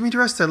 Jimmy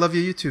DiResta, I love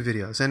your YouTube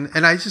videos."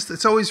 And I just,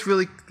 it's always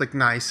really like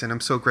nice, and I'm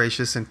so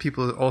gracious, and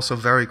people are also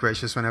very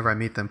gracious whenever I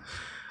meet them.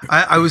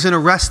 I was in a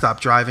rest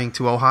stop driving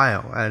to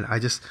Ohio, and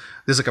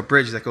there's like a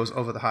bridge that goes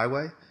over the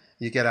highway.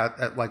 You get out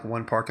at like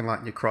one parking lot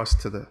and you cross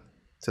to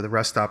the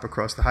rest stop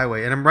across the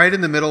highway. And I'm right in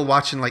the middle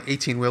watching like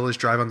 18-wheelers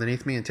drive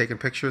underneath me and taking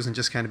pictures and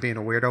just kind of being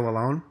a weirdo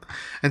alone.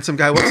 And some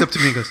guy walks up to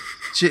me and goes,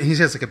 he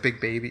has like a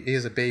big baby. He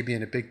has a baby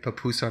and a big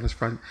papoose on his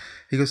front.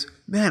 He goes,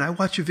 "Man, I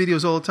watch your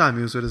videos all the time."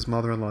 He was with his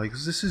mother-in-law. He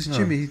goes, "This is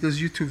Jimmy. He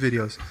does YouTube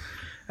videos."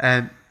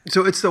 And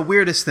so it's the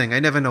weirdest thing. I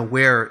never know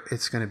where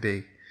it's going to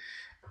be.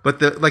 But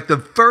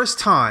the first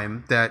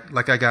time that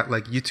like I got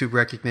like YouTube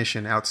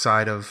recognition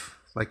outside of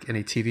like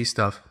any TV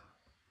stuff,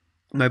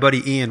 my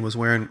buddy Ian was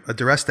wearing a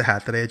DiResta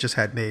hat that I had just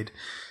had made,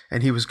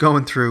 and he was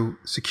going through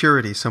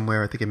security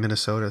somewhere, I think in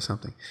Minnesota or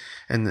something,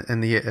 and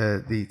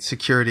the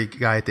security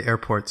guy at the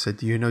airport said,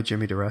 "Do you know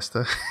Jimmy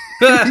DiResta?"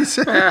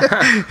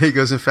 He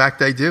goes, "In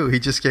fact, I do. He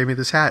just gave me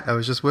this hat. I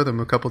was just with him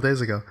a couple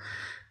days ago,"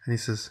 and he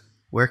says,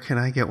 "Where can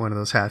I get one of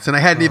those hats?" And I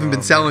hadn't even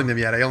been selling them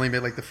yet. I only made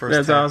like the first.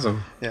 That's 10.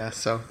 awesome. Yeah,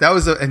 so that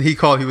was, and he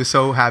called. He was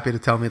so happy to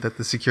tell me that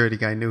the security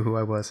guy knew who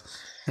I was.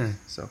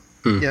 So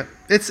yeah,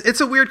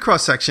 it's a weird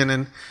cross section,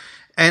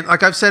 and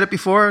like I've said it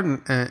before,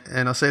 and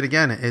I'll say it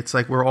again. It's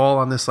like we're all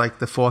on this like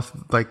the fourth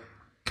like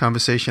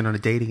conversation on a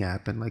dating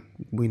app, and like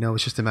we know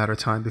it's just a matter of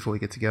time before we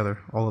get together.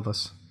 All of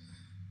us,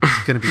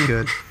 it's going to be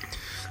good.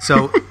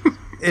 So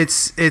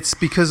it's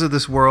because of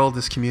this world,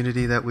 this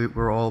community that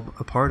we're all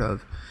a part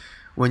of.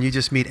 When you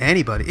just meet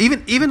anybody,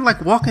 even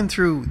like walking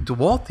through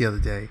DeWalt the other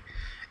day,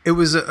 it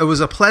was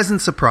a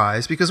pleasant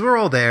surprise because we're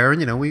all there, and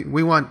you know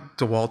we want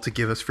DeWalt to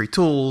give us free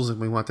tools, and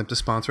we want them to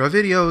sponsor our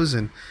videos,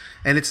 and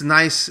it's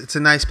nice. It's a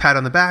nice pat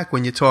on the back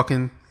when you're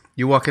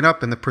walking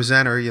up, and the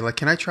presenter, you're like,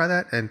 "Can I try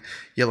that?" And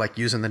you're like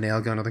using the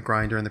nail gun or the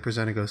grinder, and the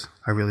presenter goes,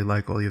 "I really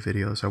like all your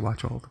videos. I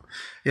watch all of them."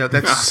 You know,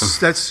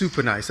 that's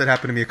super nice. That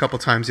happened to me a couple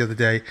times the other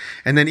day.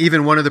 And then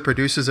even one of the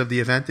producers of the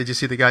event, did you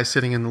see the guys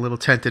sitting in the little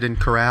tented in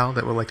corral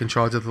that were like in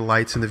charge of the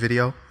lights in the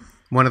video?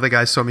 One of the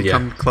guys saw me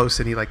come close,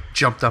 and he like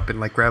jumped up and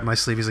like grabbed my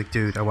sleeve. He's like,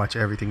 "Dude, I watch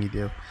everything you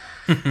do."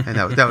 And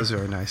that was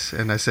very nice.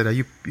 And I said, "Are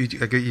you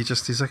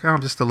just?" He's like, "Oh,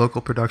 I'm just a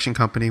local production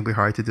company. We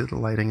hired to do the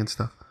lighting and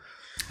stuff."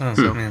 Oh,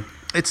 so, man.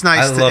 It's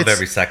nice. I love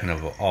every second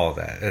of all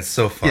that. It's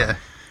so fun. Yeah,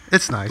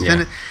 it's nice.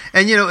 Yeah.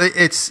 And you know,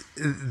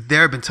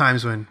 there have been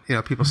times when, you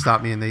know, people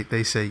stop me and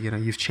they say, you know,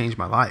 "You've changed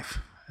my life,"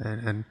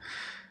 and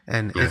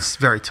it's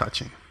very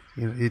touching.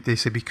 You know, they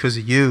say because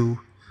of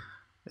you,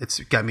 it's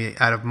got me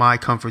out of my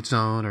comfort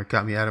zone, or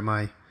got me out of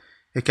my.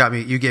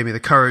 You gave me the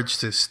courage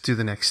to do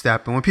the next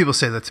step. And when people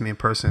say that to me in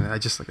person, I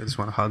just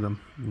want to hug them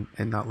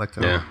and not let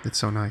go. Yeah. It's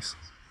so nice.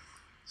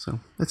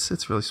 So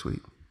it's really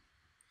sweet.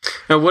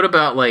 Now, what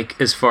about like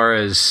as far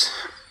as,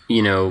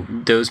 you know,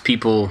 those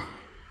people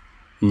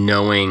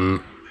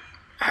knowing?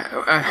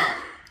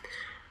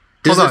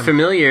 Does the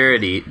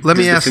familiarity? Let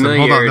me ask them.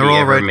 Hold on, they're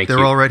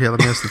all right here. Let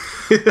me ask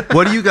them.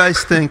 What do you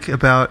guys think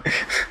about?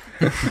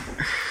 He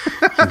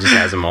just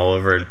has them all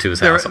over to his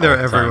house. They're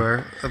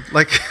everywhere.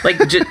 Like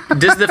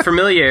does the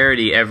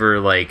familiarity ever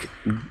like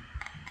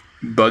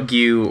bug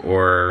you,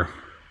 or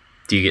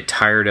do you get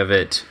tired of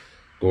it?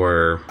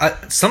 Or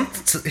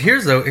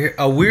here's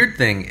a weird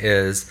thing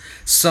is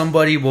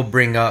somebody will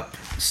bring up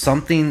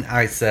something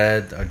I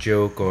said, a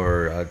joke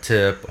or a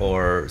tip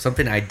or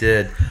something I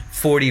did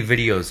 40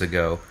 videos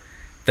ago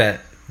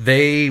that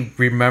they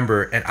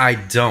remember and I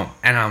don't,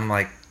 and I'm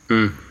like,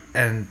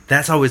 and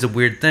that's always a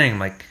weird thing.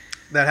 Like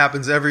that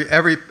happens every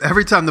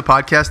time the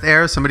podcast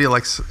airs. Somebody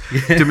likes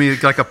do me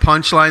like a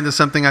punchline to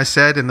something I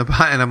said and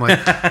I'm like,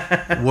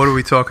 "What are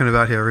we talking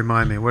about here?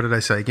 Remind me. What did I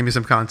say? Give me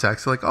some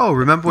context." They're like, "Oh,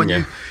 remember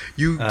when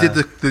you did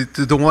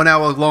the 1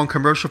 hour long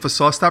commercial for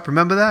Sauce Stop?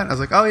 Remember that?" I was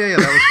like, "Oh yeah,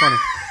 that was funny.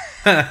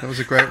 That was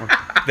a great one."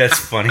 That's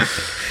funny.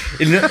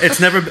 It's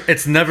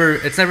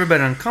never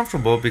been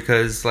uncomfortable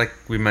because, like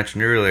we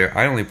mentioned earlier,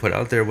 I only put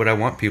out there what I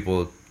want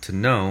people to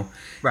know,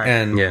 right?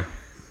 And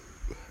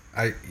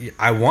I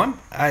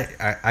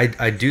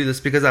do this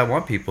because I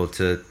want people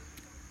to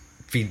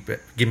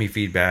give me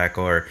feedback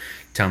or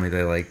tell me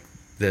they like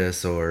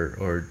this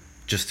or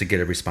just to get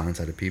a response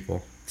out of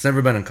people. It's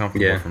never been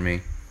uncomfortable for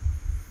me.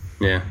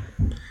 Yeah.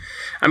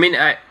 I mean,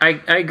 I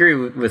agree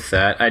with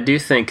that. I do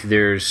think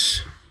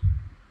there's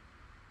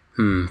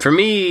for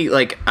me,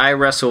 like I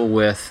wrestle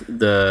with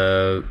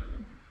the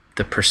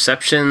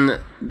perception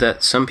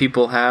that some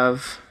people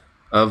have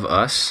of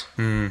us.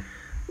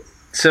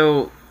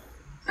 So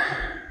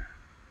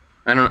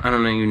I don't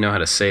even know how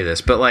to say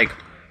this, but like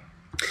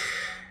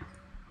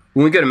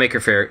when we go to Maker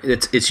Faire,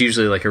 it's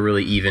usually like a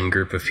really even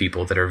group of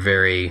people that are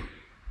very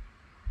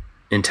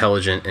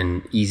intelligent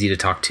and easy to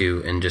talk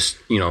to, and just,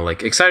 you know,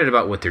 like excited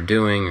about what they're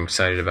doing,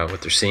 excited about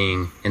what they're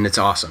seeing, and it's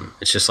awesome.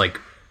 It's just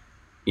like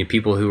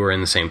people who are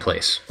in the same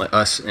place, like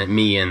us and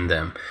me and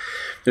them,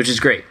 which is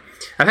great.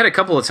 I've had a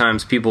couple of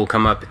times people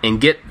come up and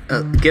get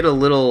a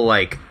little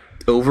like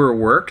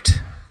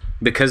overworked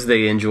because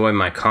they enjoy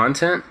my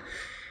content,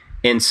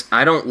 and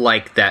I don't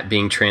like that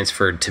being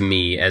transferred to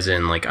me as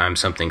in like I'm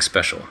something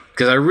special,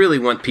 because I really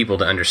want people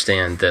to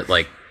understand that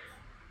like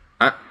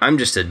I'm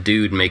just a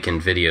dude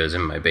making videos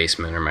in my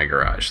basement or my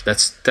garage.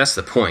 That's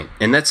the point,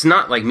 and that's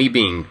not like me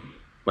being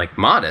like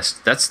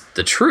modest. That's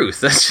the truth.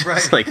 That's just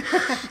right. Like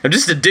I'm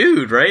just a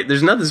dude, right?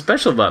 There's nothing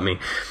special about me.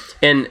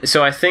 And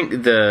so I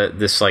think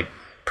this like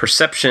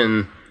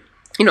perception,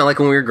 like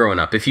when we were growing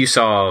up, if you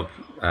saw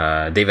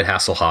David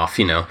Hasselhoff,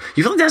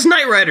 you feel like that's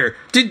Knight Rider.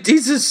 Dude,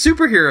 he's a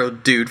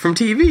superhero dude from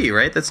TV,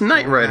 right? That's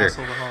Knight Rider.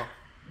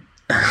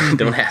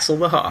 Don't hassle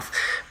the Hoff.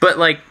 But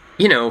like,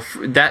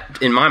 that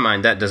in my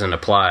mind, that doesn't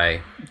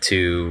apply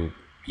to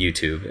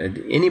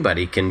YouTube.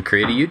 Anybody can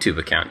create a YouTube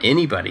account.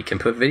 Anybody can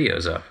put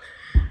videos up.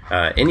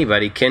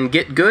 Anybody can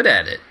get good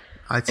at it.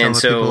 I tell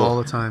people all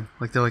the time.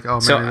 Like they're like, "Oh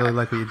man, I really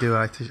like what you do.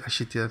 I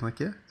should do." I'm like,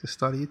 "Yeah, just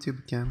start a YouTube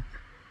account."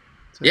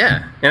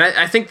 Yeah, and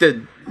I think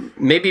that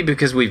maybe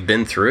because we've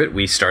been through it,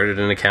 we started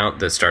an account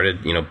that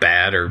started,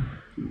 bad or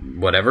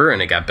whatever,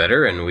 and it got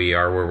better, and we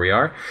are where we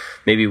are.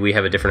 Maybe we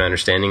have a different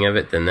understanding of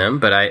it than them,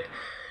 but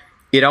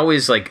it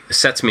always like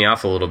sets me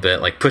off a little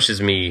bit, like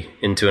pushes me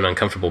into an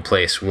uncomfortable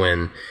place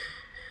when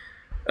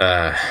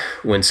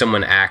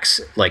someone acts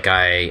like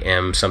I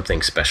am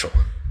something special.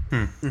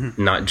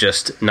 Mm-hmm. Not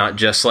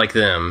just like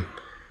them.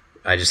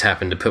 I just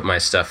happen to put my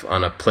stuff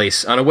on a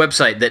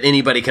website that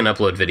anybody can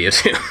upload video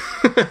to.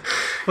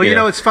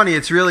 Well, it's funny.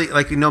 It's really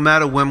like no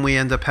matter when we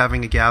end up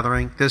having a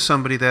gathering, there's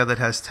somebody there that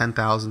has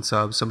 10,000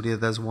 subs, somebody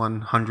that has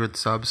 100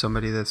 subs,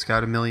 somebody that's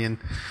got 1 million,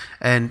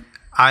 and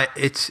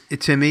it's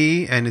to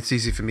me, and it's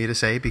easy for me to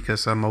say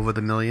because I'm over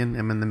the million.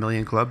 I'm in the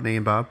million club, me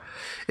and Bob.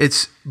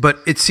 But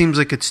it seems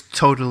like it's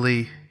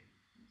totally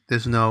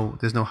there's no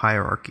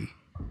hierarchy.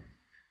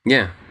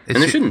 Yeah.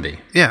 And there shouldn't be.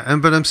 Yeah,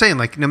 but I'm saying,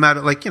 like, no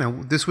matter, like,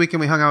 this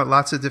weekend we hung out with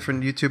lots of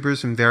different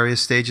YouTubers in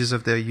various stages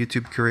of their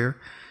YouTube career,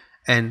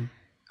 and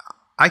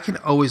I can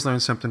always learn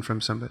something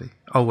from somebody,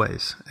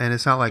 always. And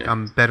it's not like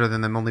I'm better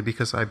than them only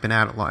because I've been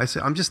at it long.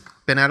 I'm just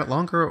been at it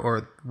longer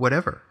or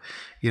whatever.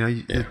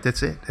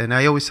 That's it. And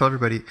I always tell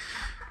everybody,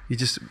 you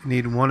just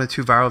need 1 or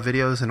 2 viral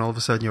videos, and all of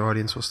a sudden your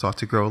audience will start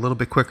to grow a little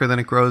bit quicker than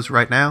it grows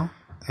right now,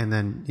 and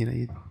then,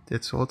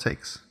 that's all it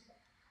takes.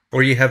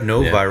 Or you have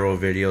no viral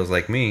videos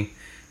like me,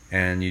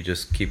 and you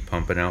just keep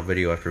pumping out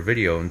video after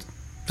video and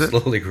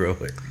slowly grow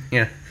it.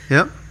 Yeah.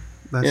 Yep.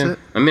 That's it.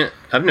 I mean,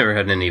 I've never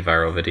had any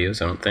viral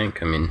videos, I don't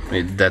think. I mean,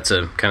 that's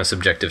a kind of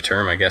subjective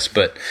term, I guess,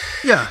 but...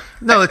 Yeah.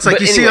 No, it's like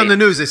see on the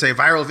news, they say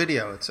viral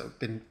video. It's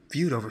been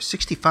viewed over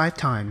 65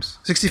 times.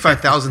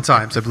 65,000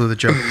 times. I blew the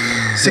joke.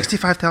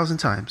 65,000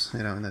 times,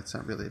 and that's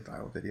not really a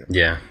viral video.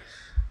 Yeah.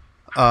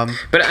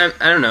 But I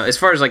don't know. As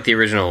far as like the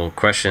original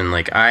question,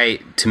 like I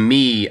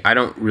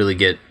don't really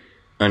get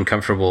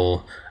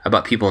uncomfortable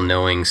about people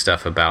knowing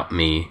stuff about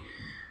me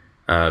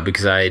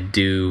because I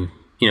do,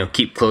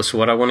 keep close to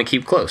what I want to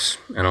keep close.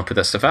 I don't put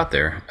that stuff out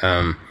there.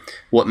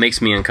 What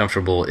makes me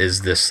uncomfortable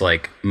is this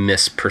like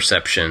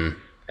misperception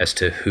as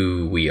to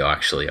who we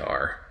actually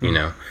are,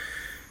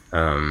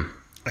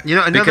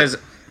 because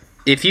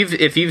if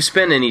you've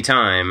spent any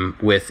time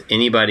with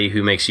anybody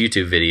who makes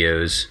YouTube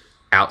videos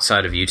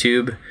outside of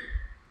YouTube,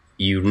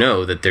 you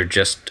know that they're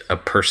just a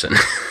person.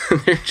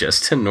 They're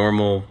just a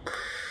normal.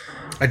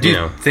 I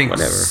do think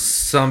whatever.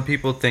 Some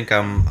people think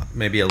I'm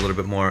maybe a little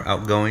bit more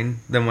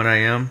outgoing than what I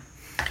am.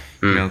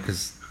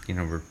 Because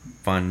we're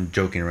fun,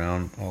 joking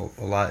around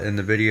a lot in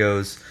the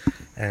videos,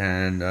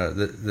 and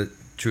the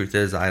truth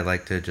is I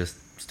like to just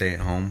stay at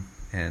home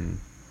and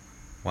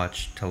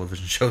watch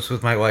television shows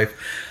with my wife.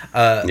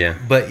 But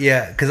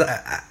because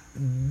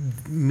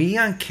me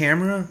on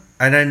camera,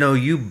 and I know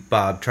you,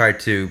 Bob, try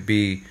to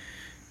be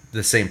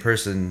the same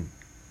person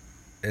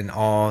in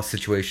all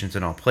situations,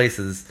 in all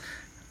places.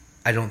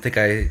 I think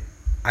I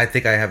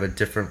have a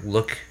different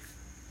look.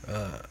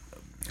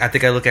 I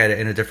think I look at it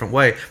in a different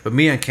way. But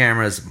me on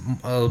camera is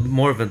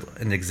more of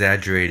an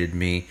exaggerated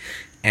me,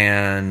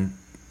 and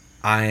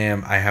I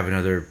have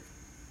another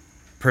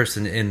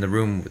person in the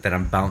room that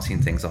I'm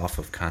bouncing things off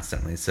of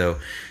constantly. So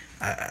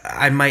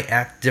I might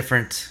act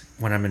different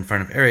when I'm in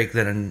front of Eric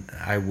than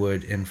I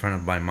would in front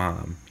of my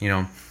mom,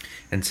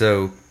 and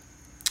so.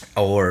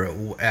 Or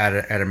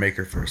at a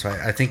Maker Faire. So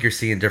I think you're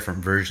seeing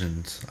different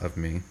versions of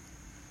me.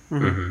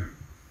 Mm-hmm.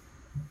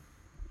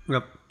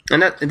 Yep.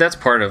 And that's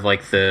part of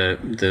like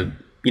the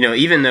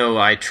even though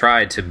I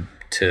try to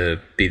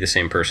be the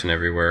same person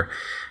everywhere,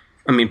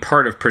 I mean,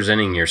 part of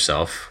presenting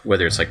yourself,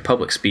 whether it's like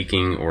public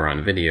speaking or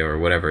on video or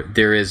whatever,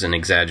 there is an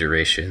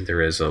exaggeration.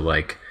 There is a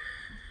like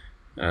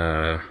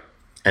an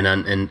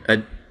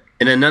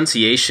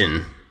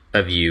enunciation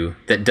of you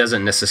that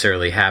doesn't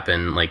necessarily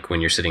happen like when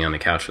you're sitting on the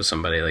couch with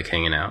somebody like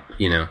hanging out,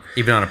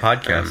 even on a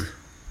podcast,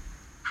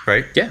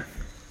 right? Yeah,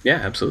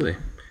 absolutely.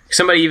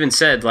 Somebody even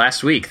said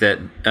last week that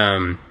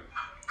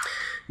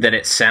that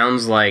it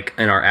sounds like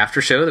in our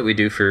after show that we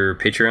do for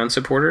Patreon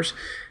supporters,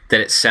 that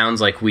it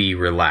sounds like we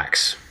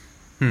relax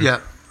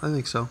Yeah, I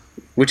think so.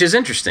 Which is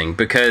interesting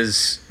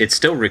because it's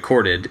still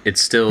recorded.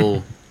 It's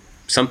still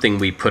something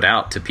we put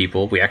out to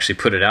people. We actually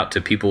put it out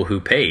to people who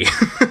pay,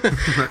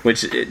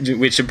 which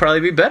should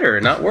probably be better,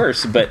 not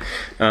worse. But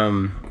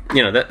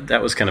that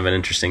was kind of an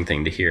interesting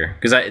thing to hear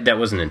because that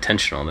wasn't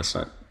intentional. That's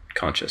not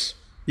conscious.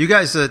 You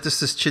guys,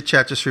 this chit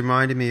chat just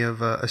reminded me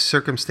of a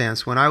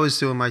circumstance when I was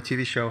doing my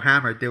TV show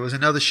Hammered. There was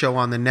another show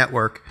on the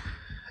network,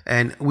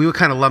 and we were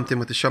kind of lumped in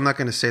with the show. I'm not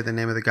going to say the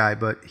name of the guy,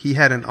 but he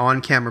had an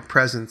on-camera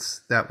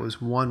presence that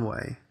was one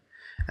way,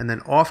 and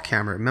then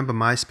off-camera. Remember,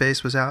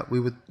 MySpace was out. We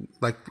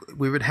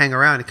would hang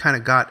around. It kind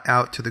of got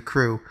out to the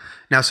crew.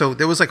 Now, so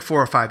there was like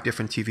 4 or 5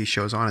 different TV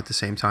shows on at the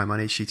same time on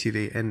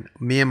HGTV, and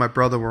me and my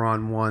brother were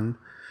on one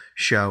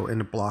show in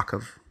a block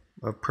of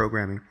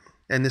programming.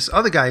 And this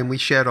other guy, and we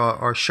shared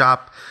our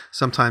shop.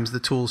 Sometimes the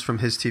tools from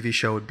his TV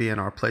show would be in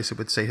our place. It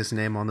would say his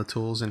name on the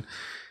tools. And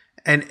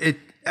it,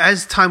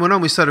 as time went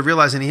on, we started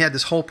realizing he had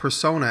this whole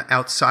persona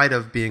outside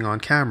of being on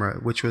camera,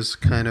 which was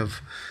kind of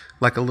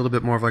like a little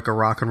bit more of like a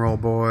rock and roll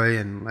boy.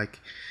 And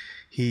like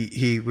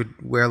he would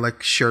wear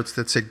like shirts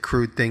that said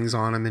crude things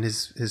on him. And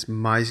his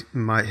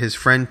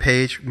friend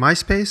page,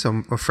 MySpace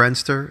or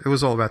Friendster, it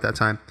was all about that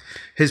time.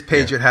 His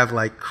page would have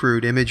like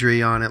crude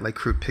imagery on it, like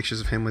crude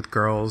pictures of him with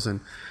girls.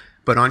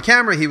 But on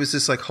camera, he was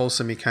this like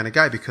wholesome kind of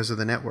guy because of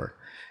the network.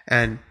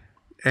 And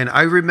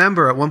I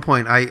remember at one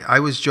point, I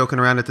was joking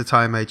around at the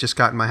time. I had just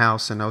got in my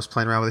house and I was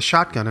playing around with a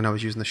shotgun, and I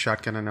was using the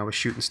shotgun and I was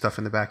shooting stuff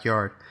in the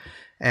backyard.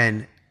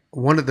 And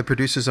one of the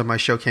producers of my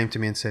show came to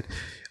me and said,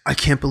 "I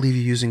can't believe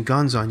you're using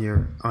guns on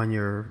your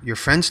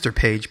Friendster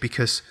page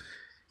because,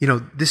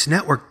 this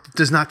network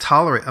does not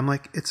tolerate." I'm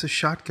like, "It's a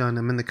shotgun.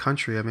 I'm in the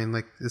country. I mean,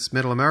 like, it's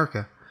middle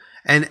America."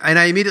 And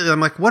I immediately, I'm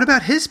like, "What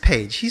about his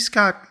page? He's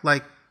got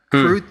like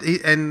crude,"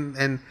 it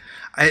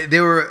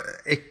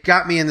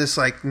got me in this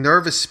like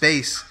nervous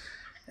space,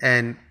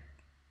 and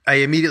I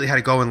immediately had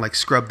to go and like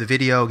scrub the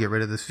video, get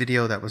rid of this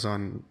video that was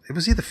on. It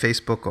was either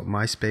Facebook or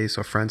MySpace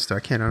or Friendster. I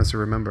can't honestly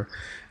remember,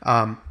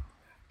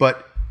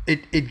 but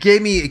it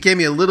gave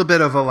me a little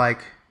bit of a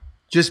like,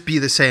 just be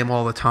the same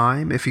all the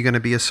time if you're going to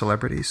be a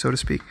celebrity, so to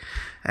speak.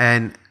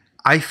 And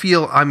I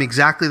feel I'm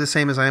exactly the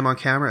same as I am on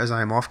camera as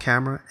I am off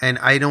camera, and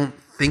I don't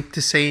think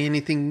to say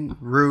anything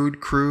rude,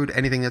 crude,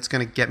 anything that's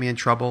going to get me in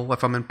trouble.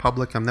 If I'm in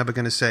public, I'm never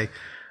going to say,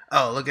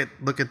 "Oh, look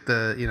at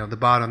the the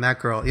bod on that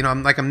girl."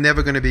 I'm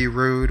never going to be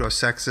rude or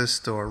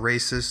sexist or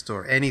racist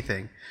or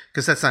anything,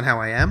 because that's not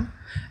how I am.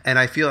 And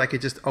I feel I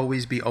could just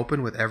always be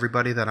open with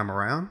everybody that I'm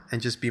around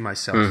and just be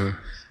myself,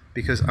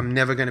 because I'm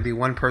never going to be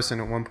one person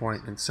at one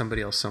point and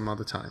somebody else some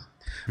other time.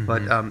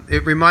 But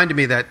it reminded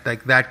me that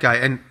like that guy,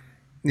 and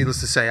needless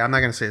to say, I'm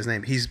not going to say his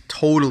name. He's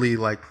totally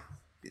like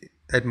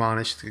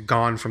admonished,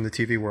 gone from the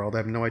TV world. I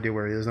have no idea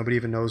where he is. Nobody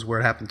even knows where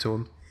it happened to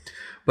him.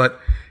 But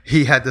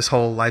he had this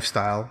whole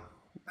lifestyle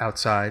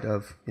outside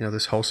of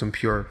this wholesome,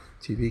 pure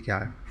TV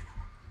guy.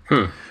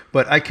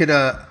 But I could,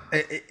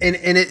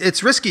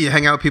 it's risky. You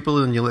hang out with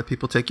people and you let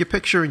people take your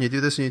picture and you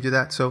do this and you do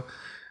that. So,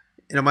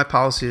 my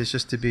policy is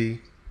just to be,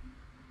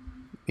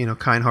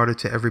 kind-hearted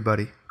to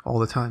everybody all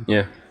the time.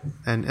 Yeah.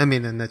 And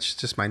and that's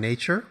just my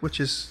nature, which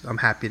is, I'm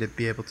happy to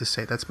be able to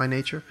say that's my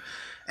nature.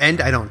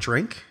 And I don't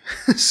drink,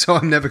 so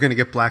I'm never going to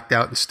get blacked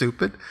out and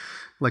stupid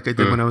like I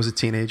did when I was a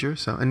teenager.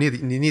 So, and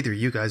neither of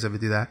you guys ever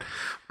do that.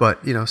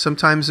 But,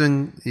 sometimes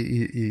when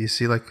you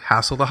see like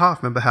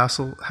Hasselhoff, remember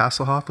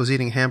Hasselhoff was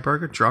eating a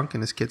hamburger, drunk,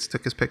 and his kids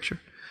took his picture.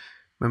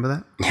 Remember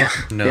that? Yeah.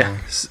 No. Yeah.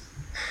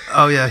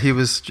 Oh yeah, he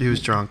was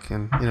drunk,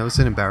 and it's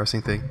an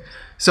embarrassing thing.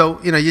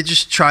 So, you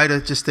just try to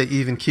just stay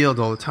even keeled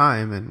all the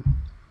time,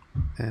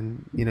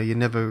 and you're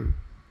never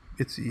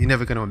going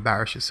to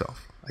embarrass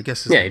yourself, I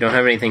guess. Yeah, you don't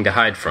have anything to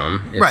hide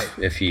from.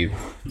 If you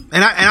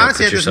and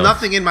honestly, there's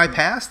nothing in my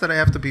past that I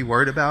have to be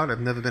worried about. I've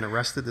never been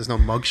arrested. There's no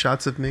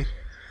mugshots of me.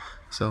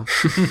 So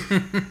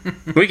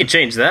we could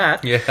change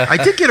that. Yeah.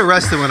 I did get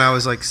arrested when I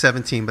was like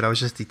 17, but I was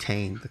just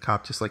detained. The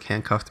cop just like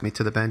handcuffed me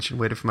to the bench and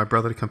waited for my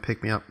brother to come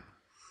pick me up.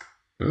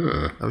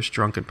 I was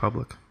drunk in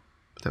public,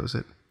 but that was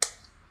it.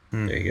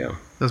 There you go.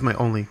 That was my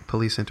only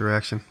police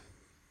interaction,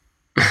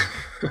 as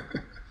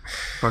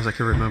far as I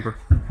can remember.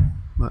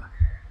 But.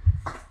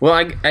 Well,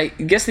 I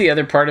guess the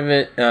other part of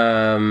it,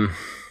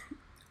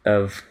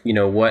 of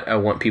what I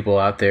want people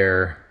out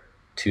there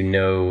to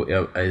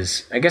know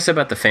is, I guess,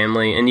 about the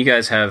family. And you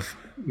guys have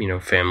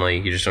family.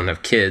 You just don't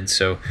have kids,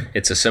 so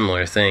it's a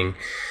similar thing.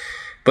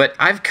 But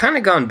I've kind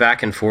of gone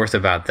back and forth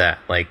about that.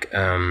 Like,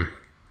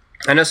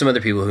 I know some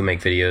other people who make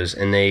videos,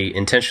 and they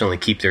intentionally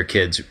keep their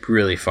kids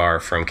really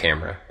far from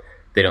camera.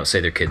 They don't say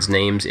their kids'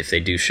 names. If they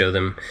do show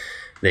them,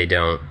 they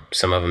don't.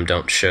 Some of them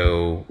don't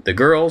show the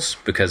girls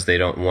because they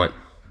don't want,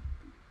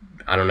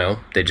 I don't know,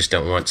 they just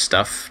don't want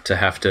stuff to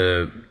have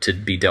to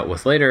be dealt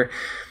with later.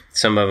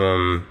 Some of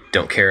them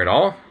don't care at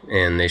all,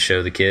 and they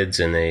show the kids,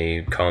 and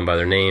they call them by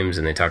their names,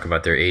 and they talk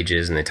about their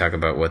ages, and they talk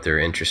about what they're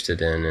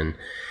interested in.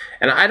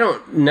 And I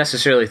don't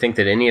necessarily think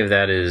that any of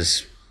that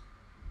is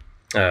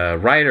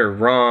right or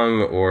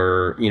wrong,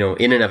 or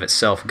in and of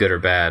itself good or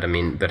bad. I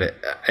mean, but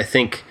I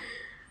think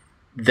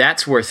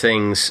that's where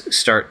things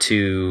start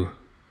to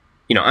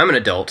I'm an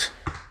adult.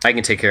 I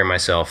can take care of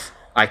myself.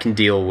 I can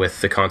deal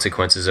with the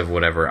consequences of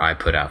whatever I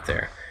put out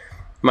there.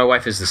 My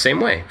wife is the same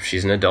way.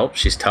 She's an adult.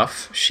 She's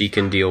tough. She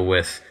can deal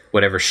with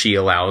whatever she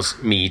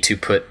allows me to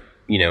put,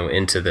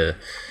 into the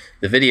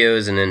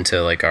videos and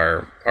into like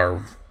our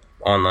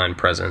online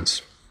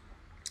presence.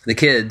 The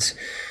kids,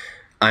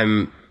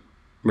 I'm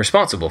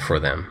responsible for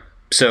them.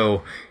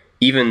 So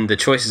even the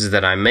choices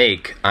that I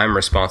make, I'm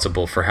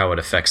responsible for how it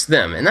affects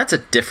them. And that's a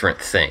different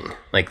thing.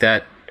 Like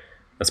that's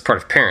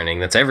part of parenting.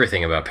 That's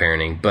everything about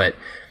parenting. But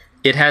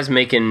it has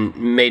made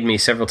me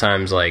several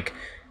times like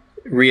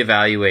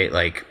reevaluate,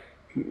 like,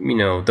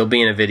 they'll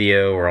be in a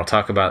video or I'll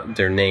talk about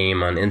their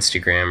name on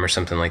Instagram or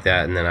something like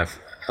that. And then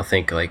I'll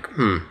think like,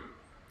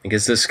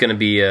 is this going to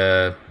be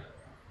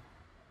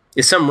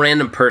is some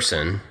random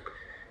person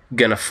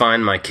going to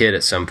find my kid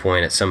at some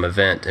point at some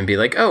event and be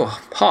like, oh,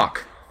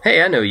 Hawk,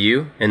 hey, I know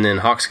you. And then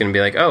Hawk's going to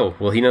be like, oh,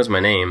 well, he knows my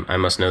name. I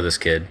must know this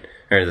kid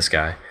or this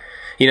guy.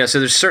 So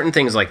there's certain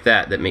things like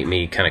that make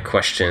me kind of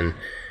question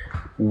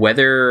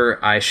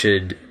whether I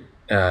should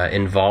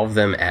involve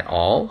them at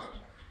all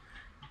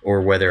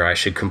or whether I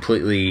should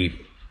completely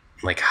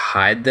like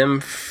hide them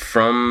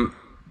from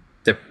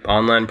the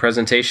online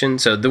presentation.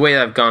 So the way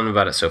I've gone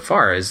about it so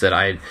far is that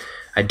I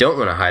don't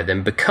want to hide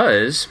them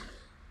because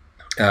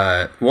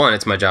one,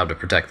 it's my job to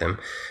protect them.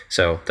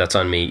 So that's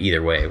on me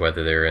either way,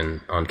 whether they're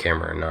on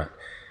camera or not.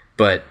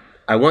 But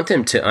I want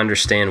them to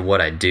understand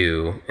what I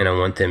do, and I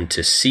want them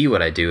to see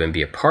what I do and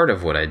be a part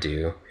of what I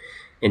do.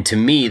 And to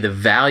me, the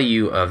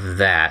value of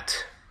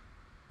that,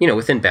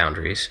 within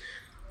boundaries,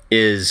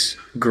 is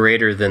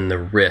greater than the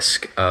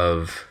risk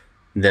of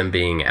them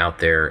being out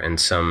there and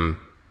some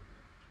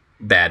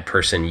bad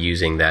person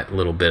using that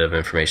little bit of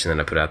information that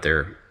I put out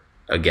there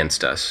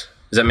against us.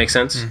 Does that make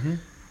sense? Mm-hmm.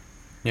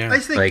 Yeah. I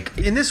think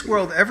in this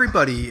world,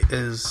 everybody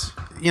is,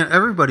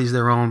 everybody's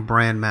their own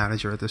brand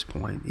manager at this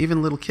point,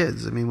 even little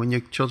kids. I mean, when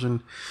your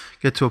children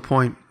get to a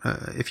point,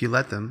 if you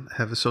let them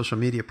have a social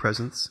media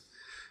presence,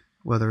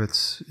 whether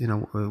it's,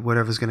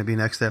 whatever's going to be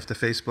next after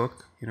Facebook,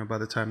 by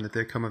the time that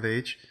they come of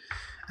age,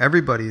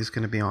 everybody is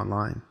going to be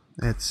online.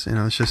 It's,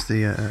 it's just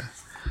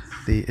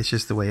it's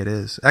just the way it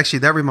is. Actually,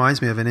 that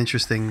reminds me of an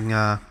interesting,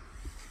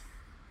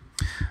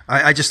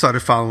 I just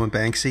started following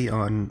Banksy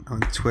on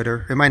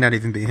Twitter. It might not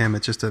even be him.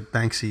 It's just a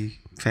Banksy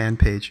fan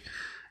page.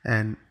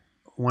 And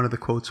one of the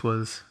quotes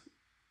was,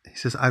 he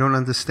says, I don't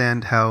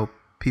understand how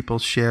people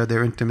share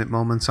their intimate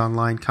moments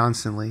online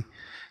constantly.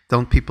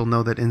 Don't people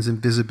know that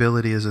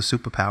invisibility is a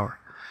superpower?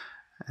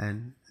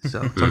 And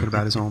so talking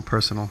about his own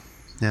personal.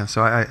 Yeah,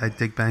 so I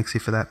dig Banksy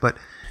for that. But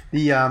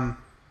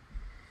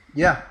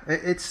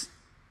it's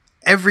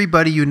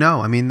everybody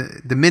I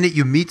mean, the minute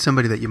you meet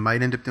somebody that you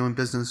might end up doing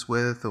business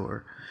with,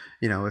 or,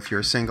 if you're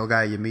a single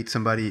guy, you meet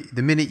somebody,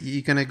 the minute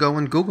you're going to go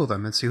and Google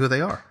them and see who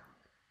they are.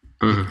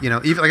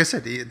 Mm-hmm. Even like I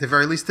said, at the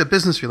very least, a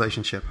business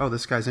relationship. Oh,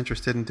 this guy's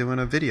interested in doing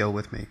a video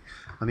with me.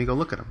 Let me go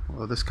look at him.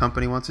 Or this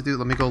company wants to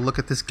let me go look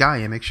at this guy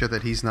and make sure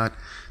that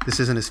this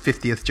isn't his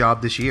 50th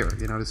job this year,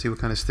 to see what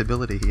kind of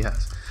stability he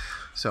has.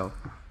 So,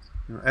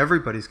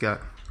 everybody's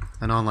got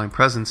an online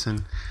presence,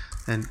 and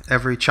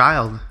every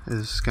child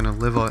is going to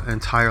live an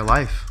entire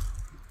life.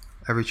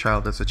 Every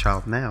child that's a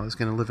child now is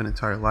going to live an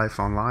entire life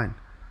online.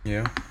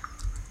 Yeah.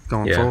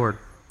 Going forward.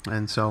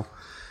 And so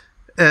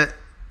they're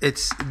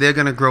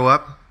going to grow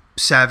up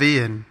savvy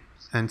and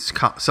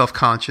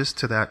self-conscious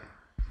to that,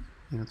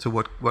 to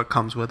what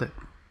comes with it.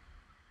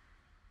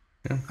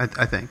 Yeah.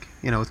 I think,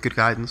 with good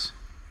guidance.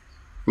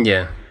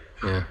 Yeah.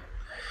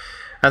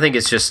 I think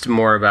it's just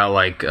more about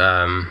like,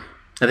 I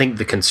think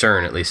the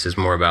concern at least is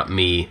more about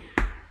me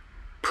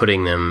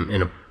putting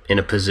them in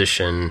a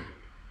position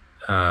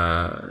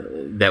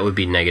that would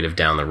be negative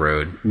down the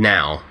road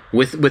now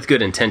with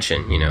good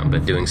intention,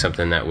 but doing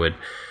something that would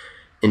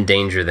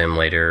endanger them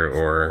later,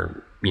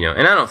 or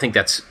and I don't think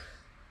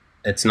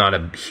it's not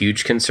a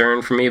huge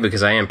concern for me,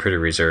 because I am pretty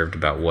reserved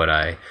about what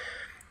I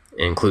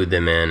include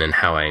them in and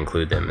how I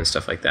include them and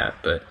stuff like that.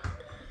 But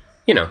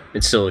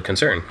it's still a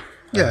concern.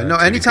 Yeah, no.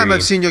 Anytime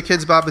I've seen your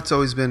kids, Bob, it's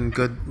always been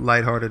good,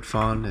 lighthearted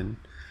fun and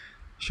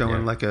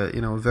showing like a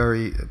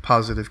very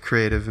positive,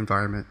 creative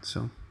environment.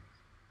 So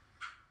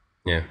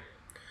yeah.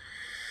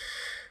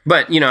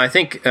 But I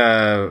think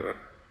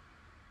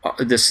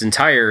this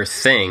entire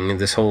thing,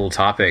 this whole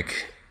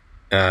topic,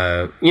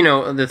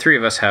 the three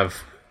of us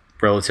have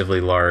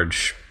relatively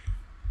large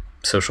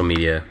social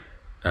media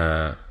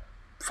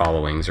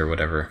followings or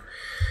whatever.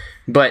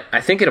 But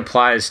I think it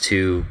applies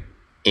to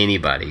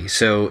anybody.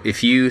 So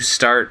if you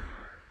start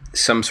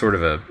some sort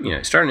of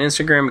start an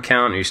Instagram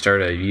account, or you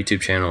start a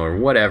YouTube channel or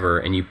whatever,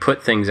 and you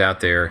put things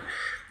out there,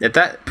 at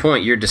that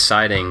point you're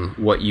deciding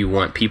what you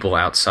want people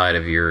outside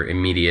of your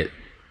immediate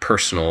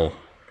personal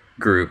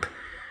group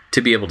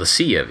to be able to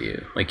see of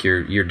you. Like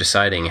you're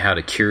deciding how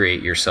to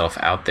curate yourself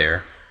out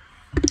there.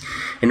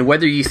 And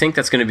whether you think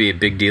that's going to be a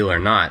big deal or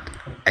not,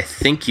 I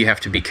think you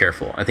have to be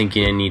careful. I think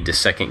you need to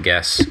second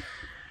guess,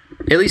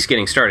 at least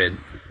getting started,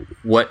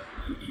 what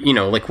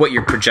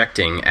you're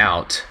projecting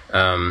out,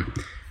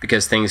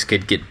 because things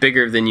could get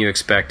bigger than you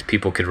expect.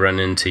 People could run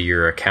into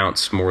your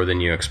accounts more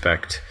than you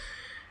expect.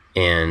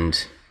 And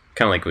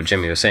kind of like what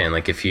Jimmy was saying,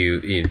 like if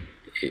you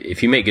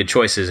make good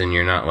choices and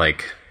you're not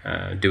like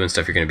doing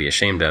stuff you're going to be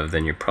ashamed of,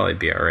 then you'll probably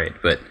be all right.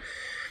 But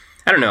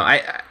I don't know.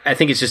 I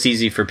think it's just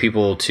easy for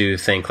people to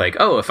think like,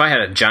 oh, if I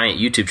had a giant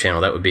YouTube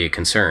channel, that would be a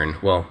concern.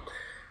 Well,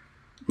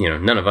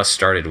 none of us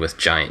started with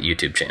giant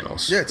YouTube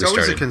channels. Yeah, it's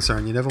always a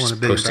concern. You never want to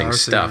be posting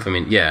stuff. I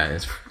mean, yeah,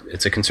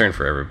 it's a concern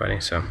for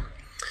everybody. So,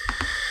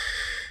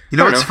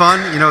 it's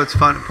fun. It's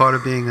fun. Part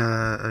of being,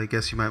 I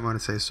guess you might want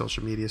to say, a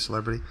social media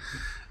celebrity,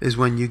 is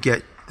when you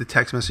get the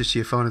text message to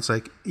your phone. It's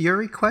like your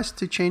request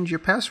to change your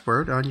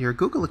password on your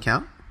Google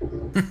account.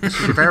 This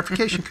is your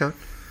verification code.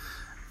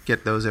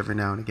 Get those every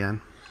now and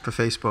again for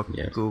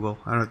Facebook, Google.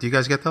 I don't know. Do you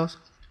guys get those?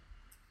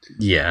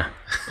 Yeah.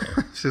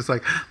 It's just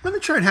like, let me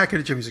try and hack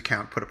into Jimmy's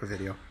account and put up a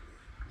video.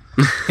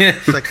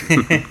 It's like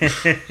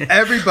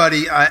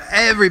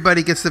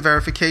everybody gets the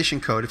verification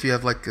code. If you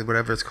have like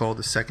whatever it's called,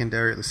 the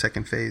secondary or the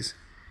second phase,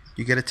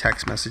 you get a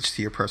text message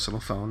to your personal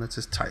phone that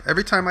says type.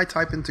 Every time I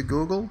type into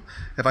Google,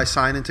 if I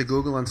sign into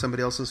Google on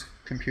somebody else's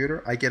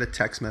computer, I get a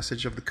text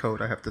message of the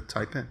code I have to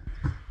type in.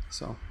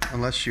 So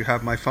unless you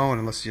have my phone,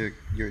 unless you're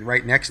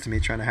right next to me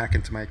trying to hack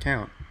into my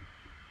account,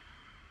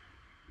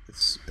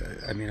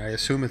 I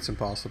assume it's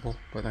impossible,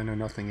 but I know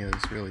nothing is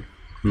really.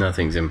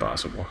 Nothing's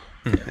impossible.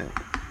 Yeah.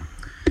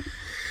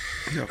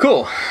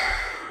 Cool.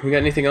 We got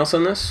anything else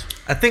on this?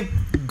 I think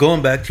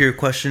going back to your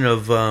question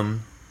of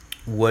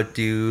what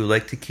do you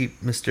like to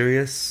keep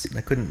mysterious,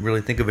 I couldn't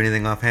really think of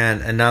anything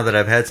offhand. And now that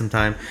I've had some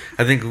time,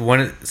 I think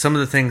some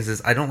of the things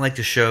is I don't like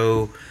to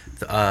show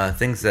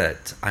things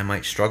that I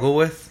might struggle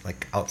with,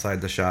 like outside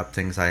the shop,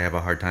 things I have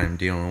a hard time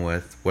dealing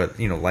with,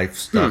 life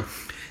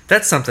stuff.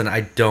 That's something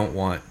I don't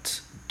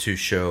want to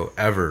show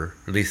ever,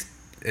 at least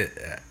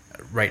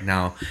right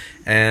now,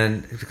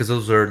 and because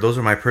those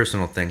are my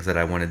personal things that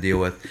I want to deal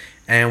with.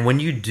 And when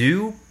you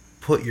do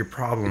put your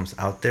problems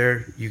out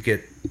there, you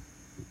get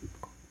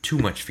too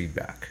much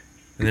feedback,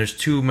 and there's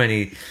too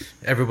many.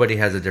 Everybody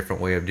has a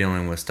different way of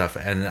dealing with stuff,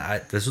 and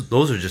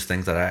those are just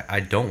things that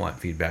I don't want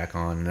feedback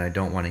on, and I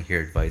don't want to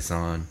hear advice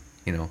on.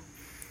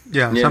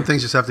 Yeah, some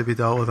things just have to be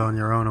dealt with on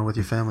your own or with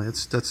your family.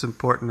 That's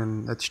important,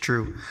 and that's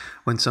true.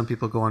 When some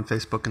people go on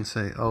Facebook and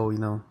say, "Oh,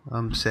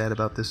 I'm sad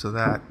about this or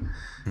that,"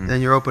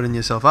 then you're opening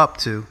yourself up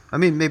to. I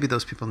mean, maybe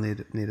those people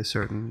need a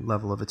certain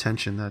level of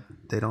attention that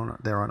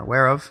they're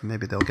unaware of.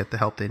 Maybe they'll get the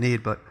help they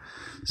need, but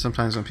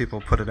sometimes when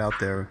people put it out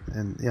there,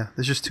 and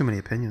there's just too many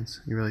opinions.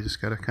 You really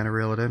just got to kind of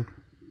reel it in.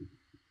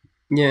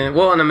 Yeah,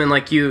 well, and I mean,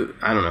 like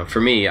I don't know.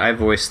 For me, I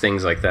voice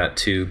things like that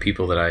to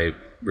people that I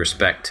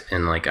respect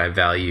and like I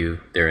value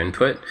their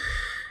input,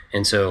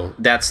 and so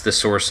that's the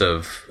source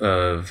of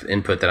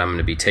input that I'm going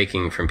to be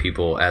taking from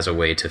people as a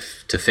way to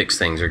fix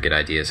things or get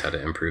ideas how to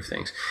improve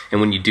things.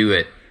 And when you do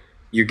it,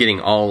 you're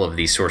getting all of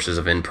these sources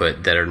of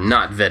input that are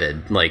not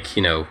vetted. Like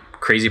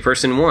crazy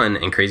person 1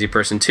 and crazy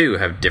person 2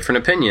 have different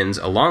opinions,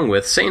 along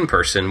with sane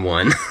person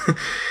 1.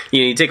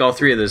 You take all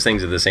three of those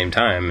things at the same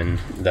time, and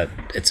that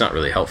it's not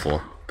really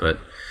helpful. But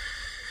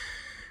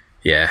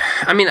yeah,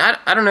 I mean,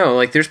 I don't know.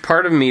 Like, there's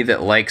part of me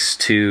that likes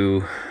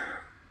to,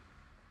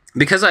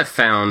 because I've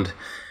found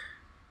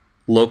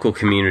local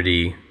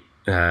community,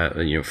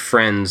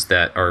 friends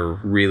that are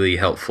really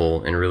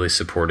helpful and really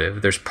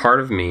supportive. There's part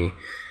of me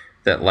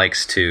that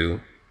likes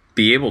to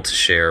be able to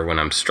share when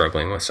I'm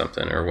struggling with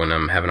something or when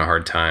I'm having a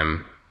hard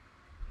time,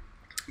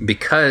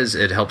 because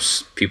it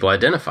helps people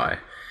identify.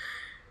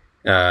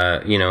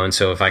 And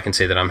so if I can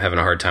say that I'm having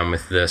a hard time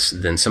with this,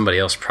 then somebody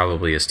else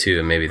probably is too,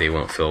 and maybe they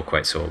won't feel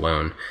quite so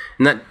alone.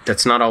 And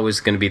that's not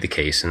always going to be the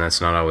case, and that's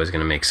not always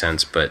going to make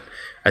sense. But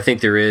I think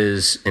there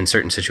is, in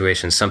certain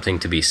situations, something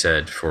to be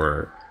said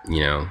for,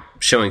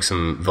 showing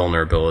some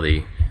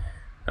vulnerability,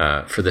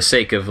 for the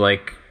sake of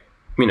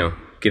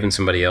giving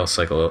somebody else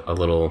like a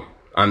little,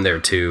 I'm there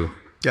too.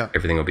 Yeah.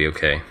 Everything will be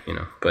okay,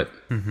 but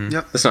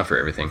that's not for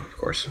everything, of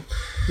course.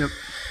 Yep.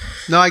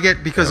 No, I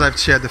get, because I've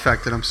shared the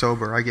fact that I'm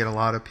sober, I get a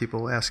lot of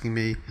people asking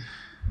me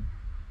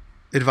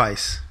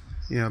advice,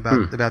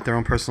 about their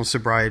own personal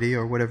sobriety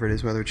or whatever it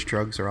is, whether it's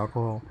drugs or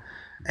alcohol.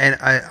 And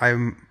I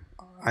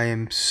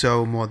am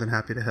so more than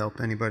happy to help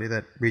anybody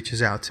that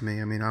reaches out to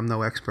me. I mean, I'm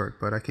no expert,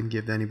 but I can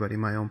give anybody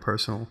my own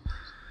personal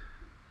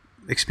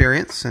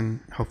experience,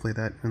 and hopefully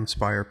that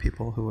inspire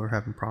people who are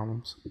having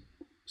problems.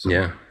 So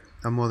yeah.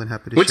 I'm more than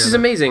happy to Which share is that.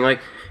 amazing.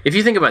 Like, if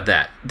you think about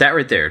that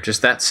right there,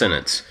 just that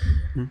sentence,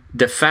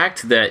 the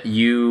fact that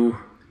you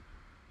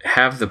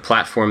have the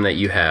platform that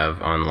you have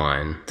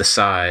online, the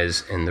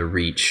size and the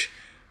reach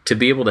to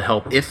be able to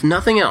help, if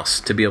nothing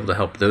else, to be able to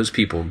help those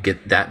people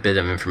get that bit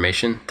of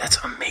information, that's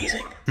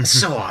amazing. That's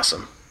so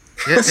awesome.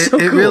 Yeah, so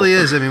it cool. really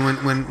is. I mean,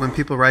 when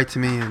people write to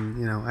me,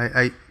 and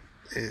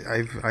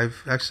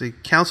I've actually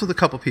counseled a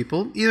couple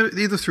people,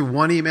 either through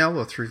one email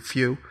or through a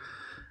few.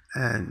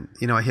 And,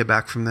 I hear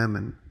back from them,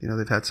 and,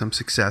 they've had some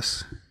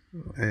success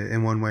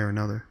in one way or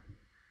another.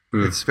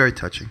 It's very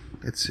touching.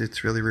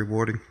 It's really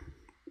rewarding.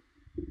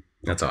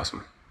 That's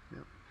awesome.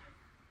 Yep.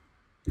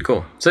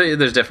 Cool. So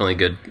there's definitely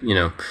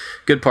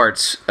good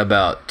parts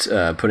about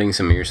putting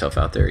some of yourself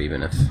out there,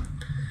 even if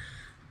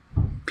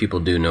people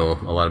do know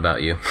a lot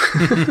about you.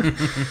 For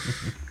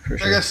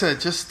sure. Like I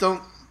said, just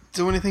don't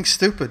do anything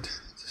stupid.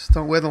 Just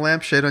don't wear the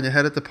lampshade on your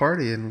head at the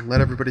party and let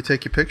everybody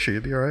take your picture.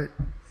 You'll be all right.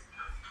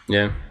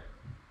 Yeah.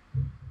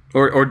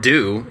 Or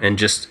do and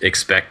just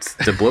expect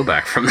the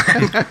blowback from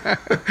that.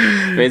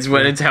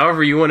 It's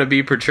however you want to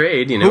be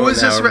portrayed, you know. Who was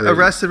just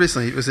arrested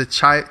recently? Was it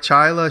Shia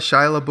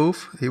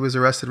LaBeouf? He was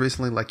arrested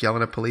recently, like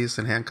yelling at police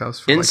in handcuffs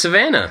for in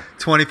Savannah.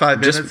 25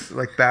 minutes,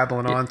 like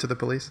babbling on to the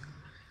police.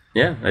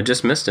 Yeah, I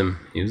just missed him.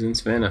 He was in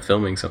Savannah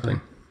filming something.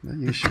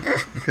 You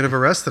could have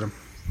arrested him.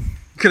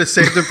 Could have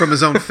saved him from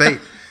his own fate.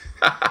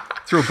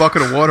 Threw a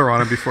bucket of water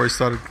on him before he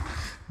started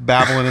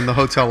babbling in the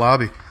hotel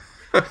lobby.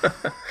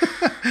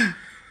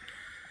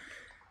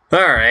 All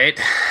right.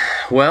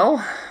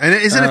 Well, and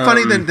isn't it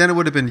funny? Then it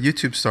would have been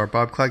YouTube star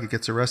Bob Clagett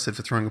gets arrested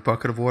for throwing a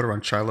bucket of water on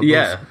Shia LaBeouf.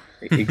 Yeah,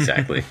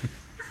 exactly.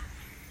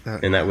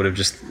 And that would have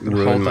just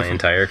ruined my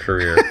entire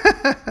career.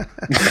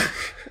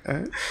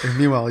 And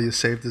meanwhile, you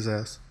saved his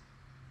ass.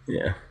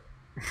 Yeah.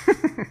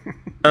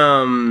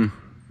 What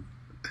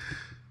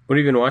have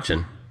you been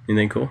watching?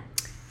 Anything cool?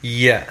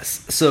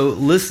 Yes. So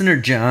listener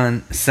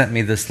John sent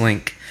me this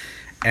link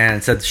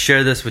and said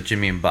share this with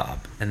Jimmy and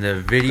Bob. And the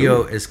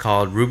video is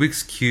called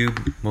Rubik's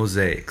Cube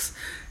Mosaics.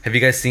 Have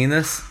you guys seen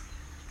this?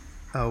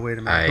 Oh, wait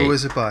a minute. Who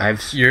is it by?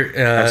 I've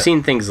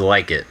seen things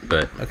like it,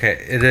 but...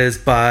 Okay, it is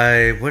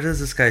by... What is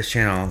this guy's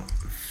channel?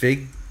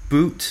 Fig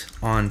Boot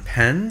on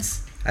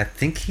pens. I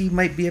think he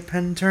might be a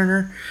pen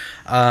turner.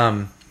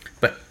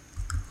 But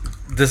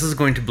this is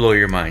going to blow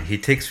your mind. He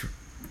takes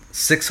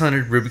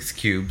 600 Rubik's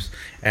Cubes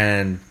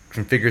and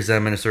configures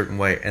them in a certain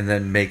way and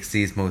then makes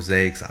these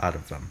mosaics out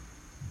of them.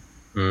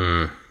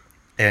 And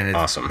it's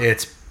awesome.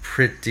 It's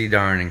pretty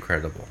darn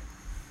incredible.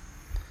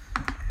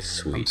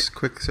 Sweet. I'm just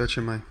quick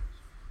searching my...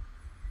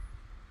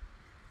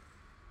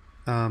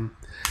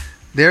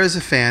 there is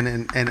a fan,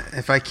 and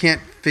if I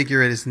can't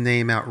figure his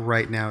name out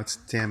right now, it's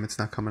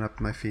not coming up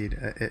in my feed.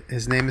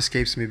 His name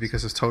escapes me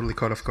because I was totally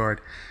caught off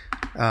guard.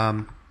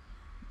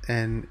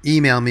 And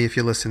email me if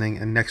you're listening,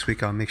 and next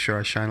week I'll make sure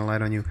I shine a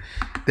light on you.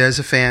 There's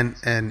a fan,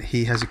 and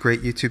he has a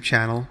great YouTube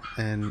channel,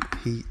 and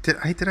did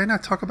I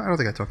not talk about it? I don't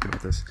think I talked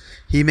about this.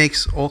 He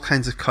makes all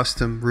kinds of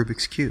custom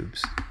Rubik's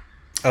Cubes.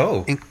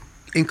 Oh.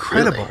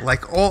 Incredible.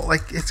 Really?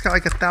 It's got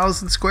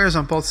 1,000 squares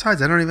on both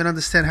sides. I don't even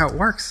understand how it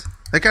works.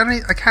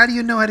 How do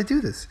you know how to do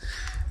this?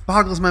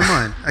 Boggles my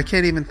mind. I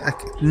can't even.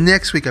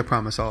 Next week, I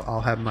promise,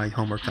 I'll have my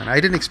homework done. I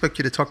didn't expect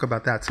you to talk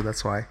about that, so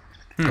that's why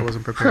I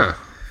wasn't prepared.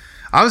 Huh.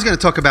 I was going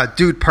to talk about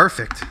Dude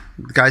Perfect,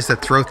 the guys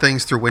that throw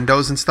things through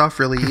windows and stuff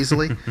really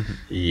easily.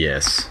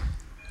 Yes.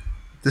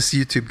 This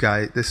YouTube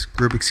guy, this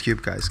Rubik's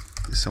Cube guy, is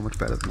so much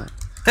better than that.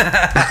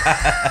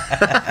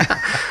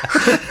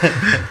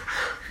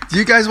 Do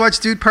you guys watch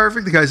Dude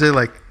Perfect? The guys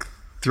that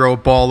throw a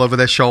ball over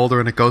their shoulder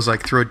and it goes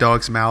through a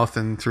dog's mouth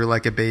and through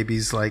a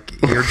baby's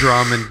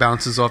eardrum and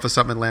bounces off of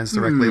something and lands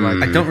directly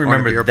I don't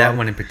remember that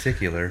one in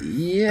particular.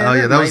 Yeah. Oh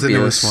yeah, that was the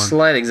newest one.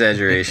 Slight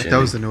exaggeration. That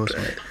was the newest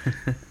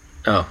one.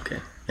 Oh, okay.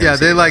 Yeah,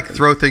 they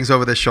throw things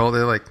over their shoulder.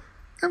 They're like,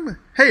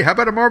 hey, how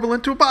about a marble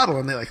into a bottle?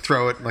 And they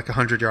throw it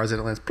 100 yards and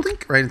it lands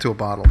blink right into a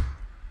bottle.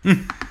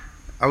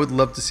 I would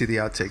love to see the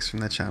outtakes from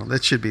that channel.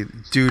 That should be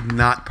Dude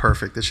Not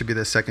Perfect. That should be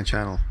their second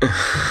channel.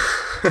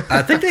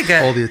 I think they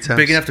got all the attempts.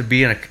 Big enough to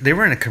be they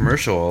were in a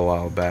commercial a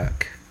while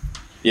back.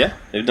 Yeah,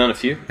 they've done a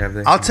few.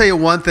 I'll tell you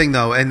one thing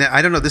though, and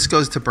I don't know, this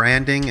goes to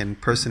branding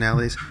and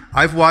personalities.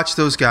 I've watched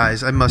those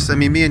guys.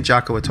 Me and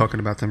Jocko were talking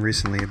about them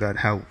recently about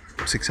how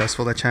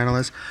successful that channel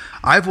is.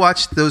 I've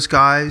watched those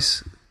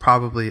guys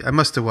I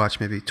must have watched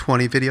maybe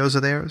 20 videos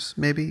of theirs,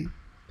 maybe.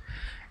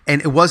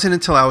 And it wasn't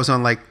until I was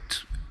on the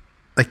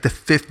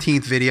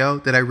 15th video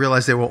that I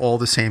realized they were all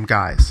the same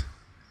guys.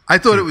 I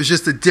thought it was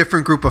just a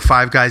different group of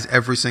 5 guys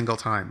every single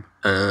time.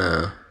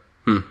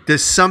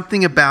 There's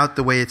something about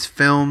the way it's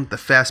filmed, the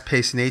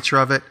fast-paced nature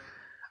of it.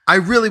 I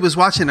really was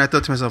watching it, and I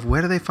thought to myself,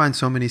 where do they find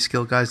so many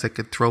skilled guys that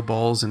could throw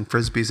balls and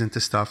frisbees into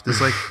stuff?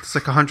 There's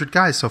 100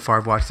 guys so far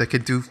I've watched that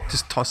could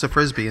just toss a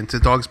frisbee into a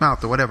dog's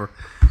mouth or whatever.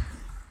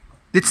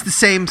 It's the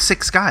same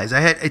 6 guys.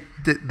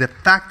 The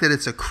fact that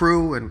it's a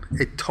crew, and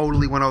it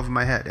totally went over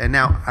my head. And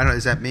now, I don't know,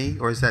 is that me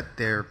or is that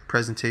their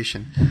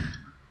presentation?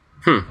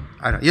 I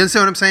don't know. You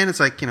understand what I'm saying? It's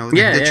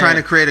they're trying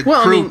to create a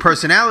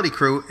personality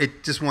crew.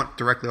 It just went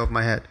directly over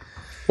my head.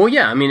 Well,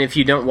 yeah. If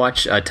you don't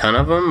watch a ton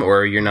of them,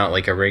 or you're not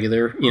a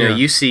regular,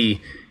 you see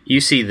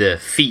the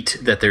feat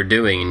that they're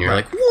doing, and you're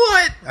like,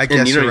 what? I guess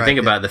and you don't even right, think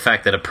about the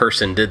fact that a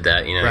person did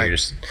that. Right. You're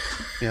just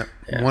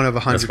one of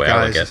 100 guys.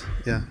 I look at it.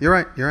 Yeah, you're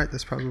right.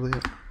 That's probably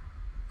it.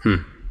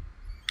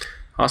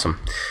 Awesome.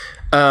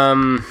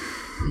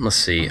 Let's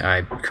see.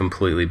 I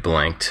completely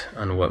blanked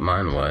on what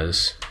mine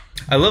was.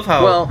 I love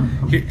how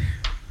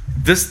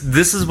this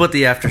is what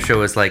the after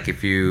show is like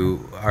if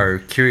you are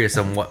curious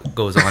on what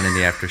goes on in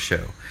the after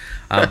show.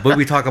 But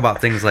we talk about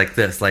things like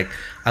this.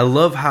 I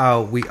love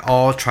how we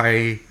all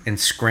try and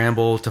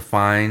scramble to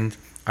find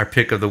our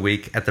pick of the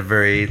week at the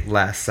very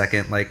last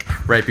second.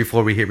 Right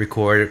before we hit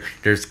record,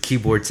 there's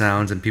keyboard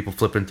sounds and people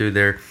flipping through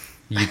their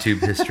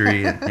YouTube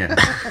history.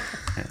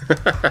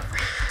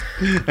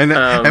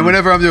 And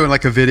whenever I'm doing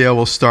like a video,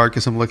 we'll start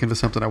because I'm looking for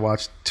something I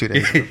watched 2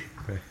 days ago.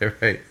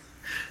 Right.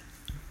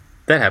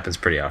 That happens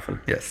pretty often.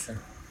 Yes.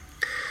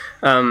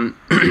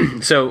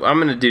 So I'm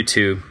going to do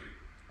two.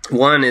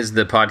 One is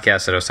the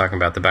podcast that I was talking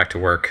about, the Back to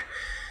Work.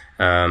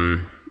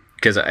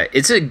 Because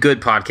it's a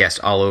good podcast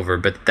all over,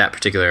 but that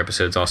particular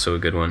episode is also a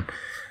good one.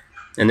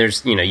 And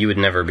there's, you would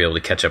never be able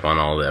to catch up on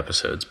all the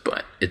episodes,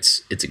 but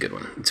it's a good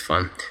one. It's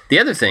fun. The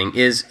other thing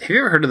is, have you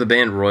ever heard of the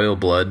band Royal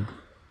Blood?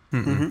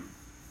 Mm-hmm.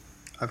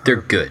 They're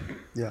good.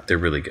 Yeah. They're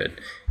really good.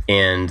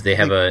 And they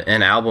have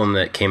an album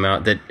that came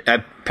out that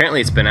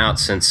apparently it's been out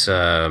since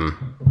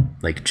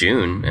like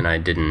June, and I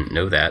didn't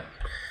know that.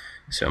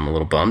 So I'm a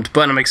little bummed,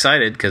 but I'm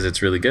excited because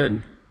it's really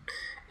good.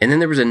 And then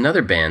there was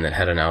another band that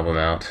had an album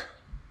out.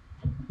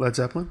 Led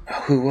Zeppelin?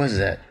 Who was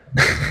that?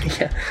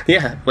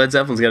 yeah. Led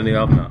Zeppelin's got a new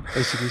album out.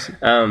 AC/DC?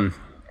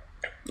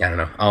 I don't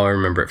know. I'll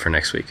remember it for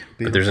next week.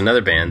 But there's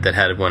another band that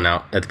had one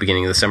out at the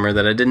beginning of the summer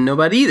that I didn't know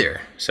about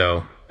either.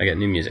 So I got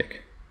new music.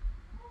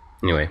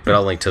 Anyway, but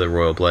I'll link to the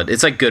Royal Blood.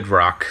 It's like good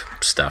rock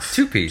stuff.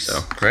 2-piece,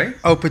 so. Right?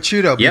 Oh,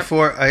 Pachuto. Yep.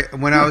 Before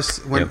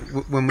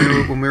when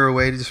we were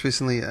away just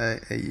recently,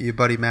 your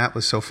buddy Matt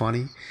was so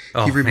funny.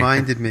 Oh, he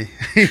reminded me.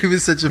 He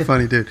was such a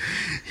funny dude.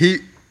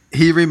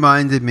 He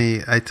reminded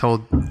me. I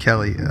told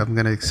Kelly I'm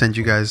going to send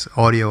you guys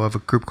audio of a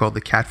group called the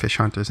Catfish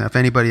Hunters. Now, if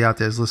anybody out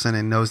there is listening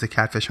and knows the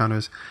Catfish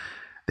Hunters,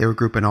 they were a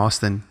group in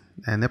Austin,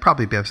 and they're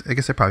probably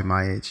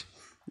my age.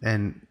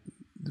 And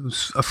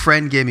a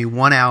friend gave me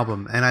one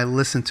album, and I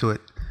listened to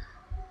it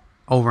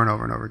over and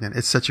over and over again.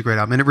 It's such a great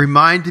album. And it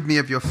reminded me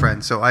of your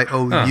friend. So I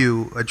owe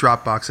you a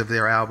Dropbox of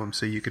their album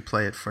so you could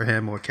play it for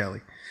him or Kelly.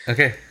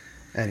 Okay.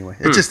 Anyway,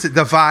 it's just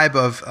the vibe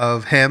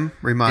of him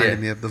reminded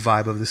me of the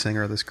vibe of the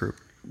singer of this group.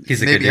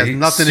 He's a Maybe good has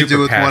nothing to do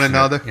with one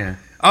another. Yeah.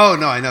 Oh,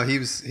 no, I know. He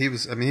was,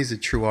 I mean, he's a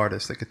true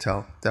artist. I could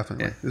tell.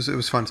 Definitely. Yeah. It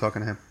was fun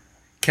talking to him.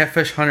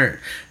 Catfish Hunter.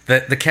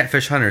 The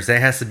Catfish Hunters.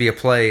 That has to be a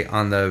play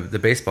on the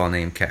baseball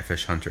name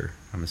Catfish Hunter,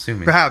 I'm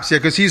assuming. Perhaps, yeah,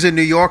 because he's a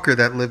New Yorker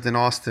that lived in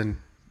Austin.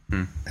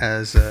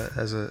 As a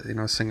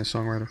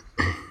singer-songwriter,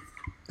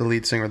 the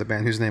lead singer of the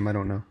band, whose name I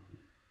don't know.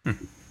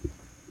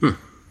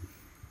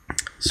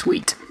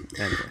 Sweet.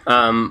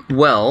 Anyway.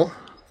 Well,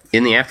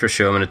 in the after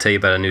show, I'm going to tell you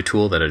about a new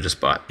tool that I just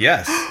bought.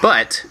 Yes.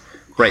 But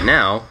right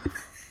now,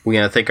 we're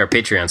going to thank our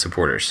Patreon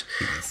supporters,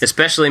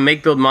 especially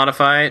Make Build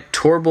Modify,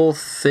 Torble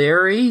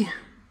Theory.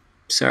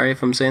 Sorry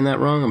if I'm saying that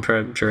wrong.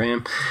 I'm sure I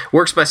am.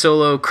 Works by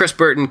Solo, Chris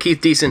Burton,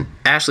 Keith Decent,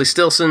 Ashley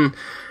Stilson,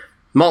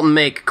 Malton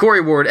Make, Corey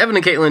Ward, Evan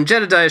and Caitlin,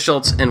 Jedediah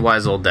Schultz, and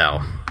Wise Old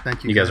Dow.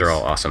 Thank you. You guys are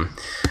all awesome.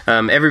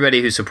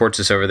 Everybody who supports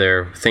us over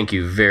there, thank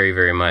you very,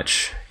 very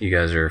much. You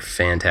guys are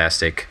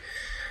fantastic.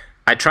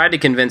 I tried to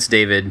convince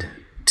David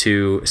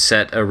to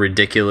set a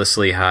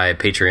ridiculously high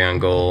Patreon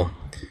goal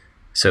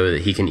so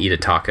that he can eat a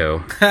taco.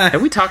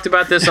 Have we talked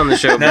about this on the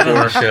show before? Not on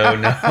the show,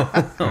 no.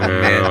 Oh,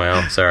 man.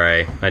 Well,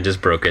 sorry. I just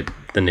broke it.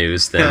 The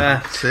news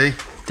then. See?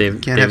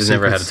 David's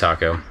never had a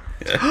taco.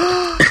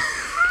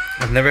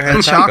 I've never had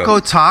a Choco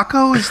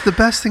Taco is the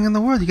best thing in the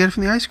world. You get it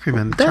from the ice cream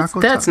man.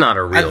 That's not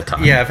a real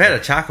taco. Yeah, I've had a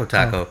Choco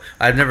Taco.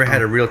 I've never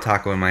had a real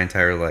taco in my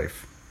entire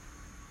life.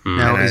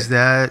 Now, is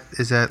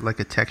that like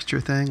a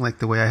texture thing? Like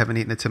the way I haven't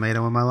eaten a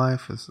tomato in my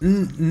life?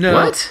 No.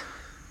 What?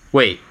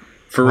 Wait,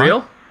 for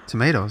real?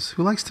 Tomatoes.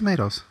 Who likes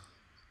tomatoes?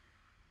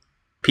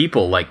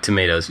 People like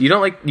tomatoes.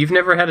 You've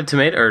never had a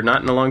tomato, or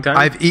not in a long time?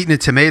 I've eaten a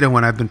tomato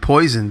when I've been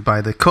poisoned by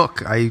the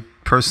cook. I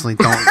personally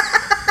don't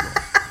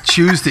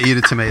choose to eat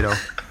a tomato.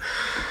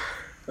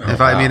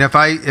 If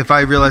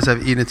I realize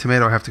I've eaten a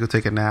tomato, I have to go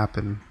take a nap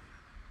and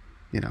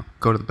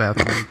go to the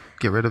bathroom and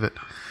get rid of it.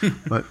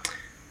 But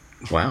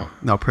wow,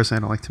 no, personally,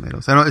 I don't like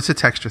tomatoes. I know it's a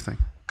texture thing.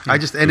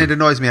 It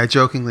annoys me. I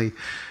jokingly,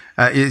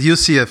 you'll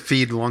see a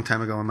feed a long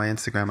time ago on my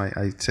Instagram.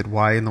 I said,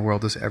 "Why in the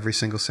world does every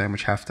single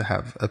sandwich have to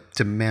have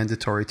a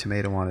mandatory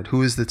tomato on it?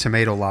 Who is the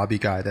tomato lobby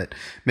guy that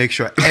makes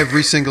sure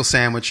every single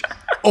sandwich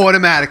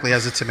automatically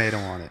has a tomato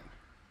on it?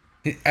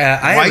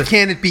 Why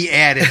can't it be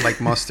added like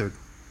mustard?"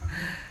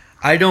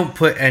 I don't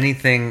put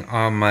anything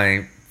on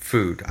my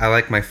food. I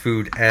like my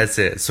food as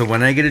is. So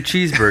when I get a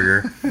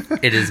cheeseburger,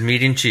 it is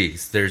meat and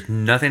cheese. There's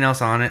nothing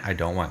else on it. I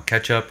don't want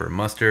ketchup or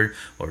mustard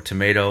or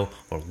tomato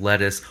or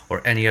lettuce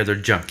or any other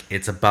junk.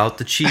 It's about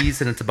the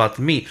cheese and it's about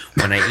the meat.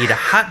 When I eat a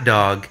hot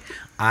dog,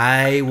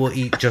 I will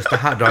eat just a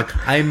hot dog.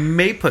 I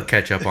may put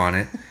ketchup on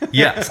it.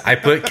 Yes, I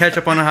put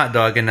ketchup on a hot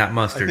dog and not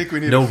mustard.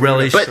 No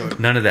relish,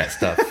 none of that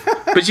stuff.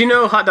 But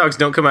hot dogs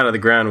don't come out of the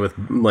ground with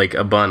like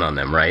a bun on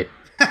them, right?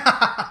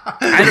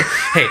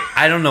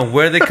 I don't know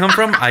where they come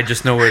from. I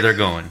just know where they're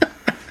going.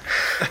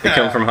 They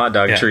come from hot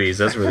dog trees.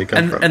 That's where they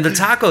come from. And the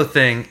taco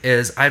thing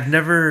is, I've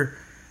never,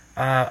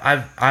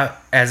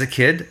 as a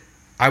kid,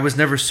 I was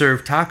never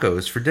served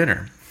tacos for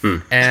dinner.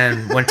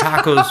 And when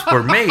tacos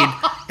were made,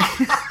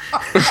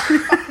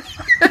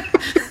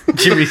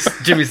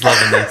 Jimmy's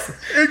loving this.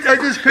 I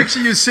just picture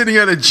you sitting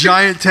at a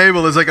giant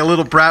table as like a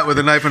little brat with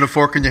a knife and a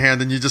fork in your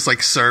hand, and you just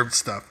like served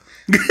stuff.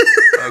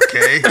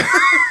 Okay.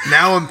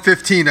 Now I'm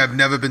 15. I've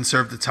never been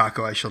served a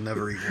taco. I shall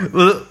never eat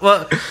one.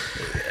 Well,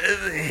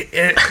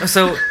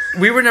 So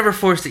we were never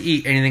forced to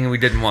eat anything we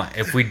didn't want.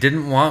 If we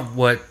didn't want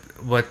what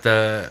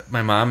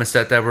my mom and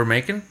stepdad were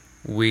making,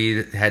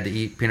 we had to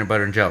eat peanut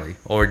butter and jelly,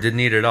 or didn't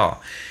eat it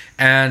all.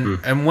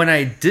 And when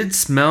I did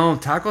smell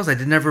tacos, I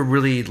did never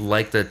really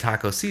like the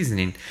taco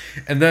seasoning.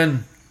 And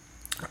then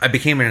I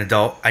became an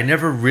adult. I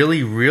never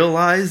really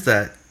realized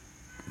that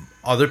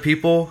other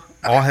people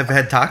all have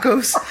had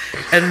tacos.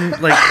 And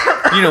like,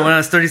 when I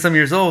was 30-some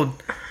years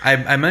old,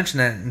 I mentioned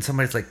that, and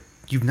somebody's like,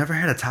 "You've never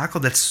had a taco?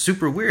 That's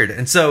super weird."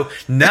 And so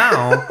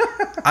now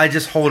I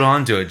just hold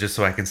on to it just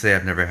so I can say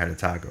I've never had a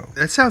taco.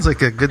 That sounds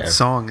like a good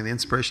song and the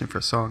inspiration for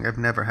a song. I've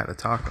never had a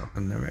taco.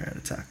 I've never had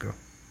a taco.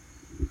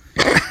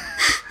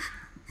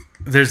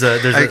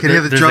 I can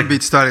hear the drum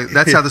beat starting.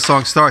 That's how the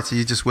song starts.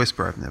 You just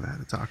whisper, "I've never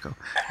had a taco,"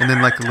 and then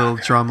like a little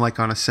drum, like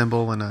on a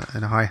cymbal and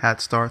a hi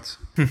hat starts.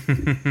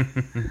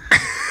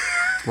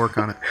 Work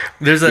on it.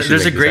 There's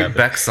a great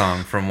Beck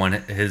song from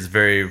his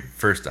very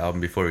first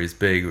album before he was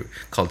big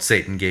called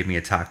 "Satan Gave Me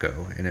a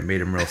Taco," and it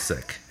made him real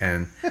sick.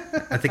 And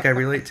I think I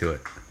relate to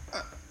it.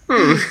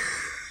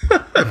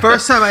 The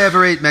first time I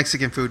ever ate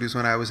Mexican food was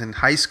when I was in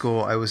high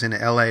school. I was in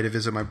LA to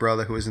visit my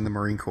brother who was in the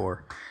Marine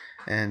Corps.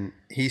 And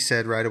he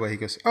said right away, he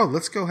goes, "Oh,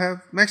 let's go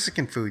have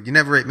Mexican food. You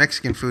never ate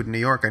Mexican food in New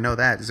York. I know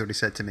that," is what he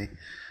said to me.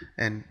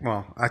 And,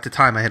 well, at the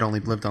time, I had only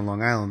lived on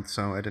Long Island,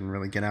 so I didn't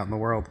really get out in the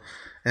world.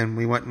 And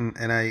we went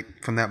and I,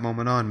 from that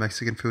moment on,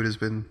 Mexican food has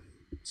been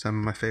some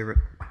of my favorite.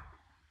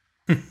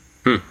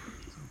 There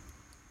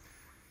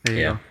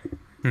you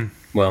go.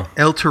 Well,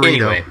 El Torito.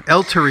 Anyway,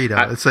 El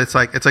Torito.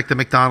 It's like the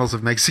McDonald's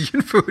of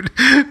Mexican food.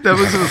 That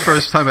was the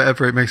first time I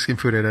ever ate Mexican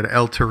food at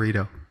El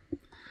Torito.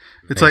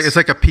 It's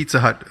like a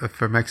Pizza Hut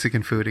for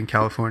Mexican food in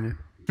California.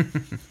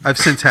 I've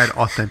since had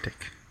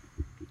authentic.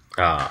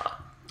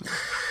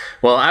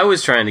 Well, I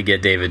was trying to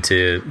get David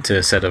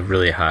to set a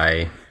really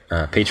high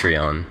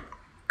Patreon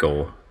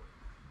goal,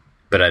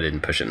 but I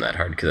didn't push him that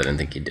hard because I didn't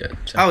think he'd do it.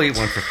 So. I'll eat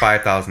one for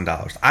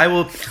 $5,000. I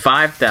will.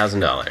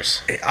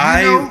 $5,000.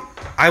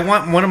 I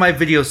want one of my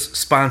videos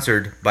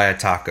sponsored by a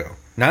taco.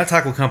 Not a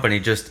taco company,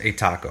 just a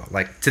taco.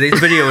 Like today's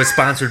video is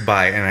sponsored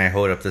by, and I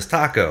hold up this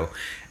taco,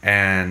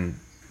 and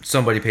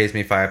somebody pays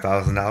me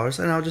 $5,000,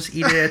 and I'll just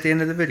eat it at the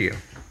end of the video.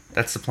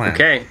 That's the plan.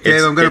 Okay,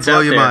 Dave, I'm going to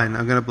blow your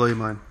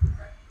mind.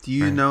 Do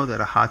you know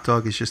that a hot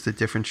dog is just a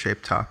different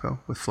shaped taco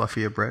with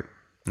fluffier bread?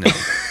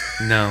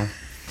 No.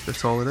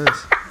 That's all it is.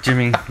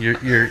 Jimmy,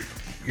 you're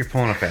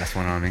pulling a fast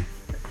one on me.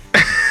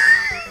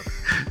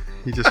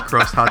 He just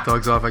crossed hot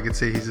dogs off. I could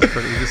see he just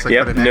put an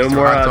no extra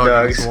more hot dog on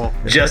dogs, his wall.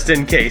 just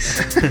in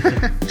case.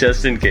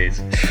 Just in case.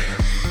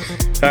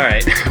 All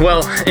right.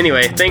 Well,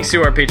 anyway, thanks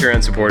to our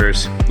Patreon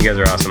supporters. You guys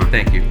are awesome.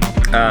 Thank you.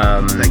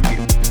 Thank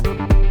you.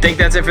 Think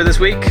that's it for this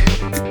week.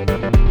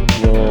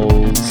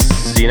 We'll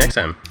see you next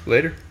time.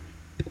 Later.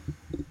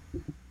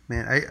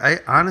 Man, I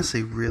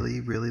honestly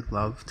really, really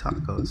love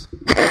tacos.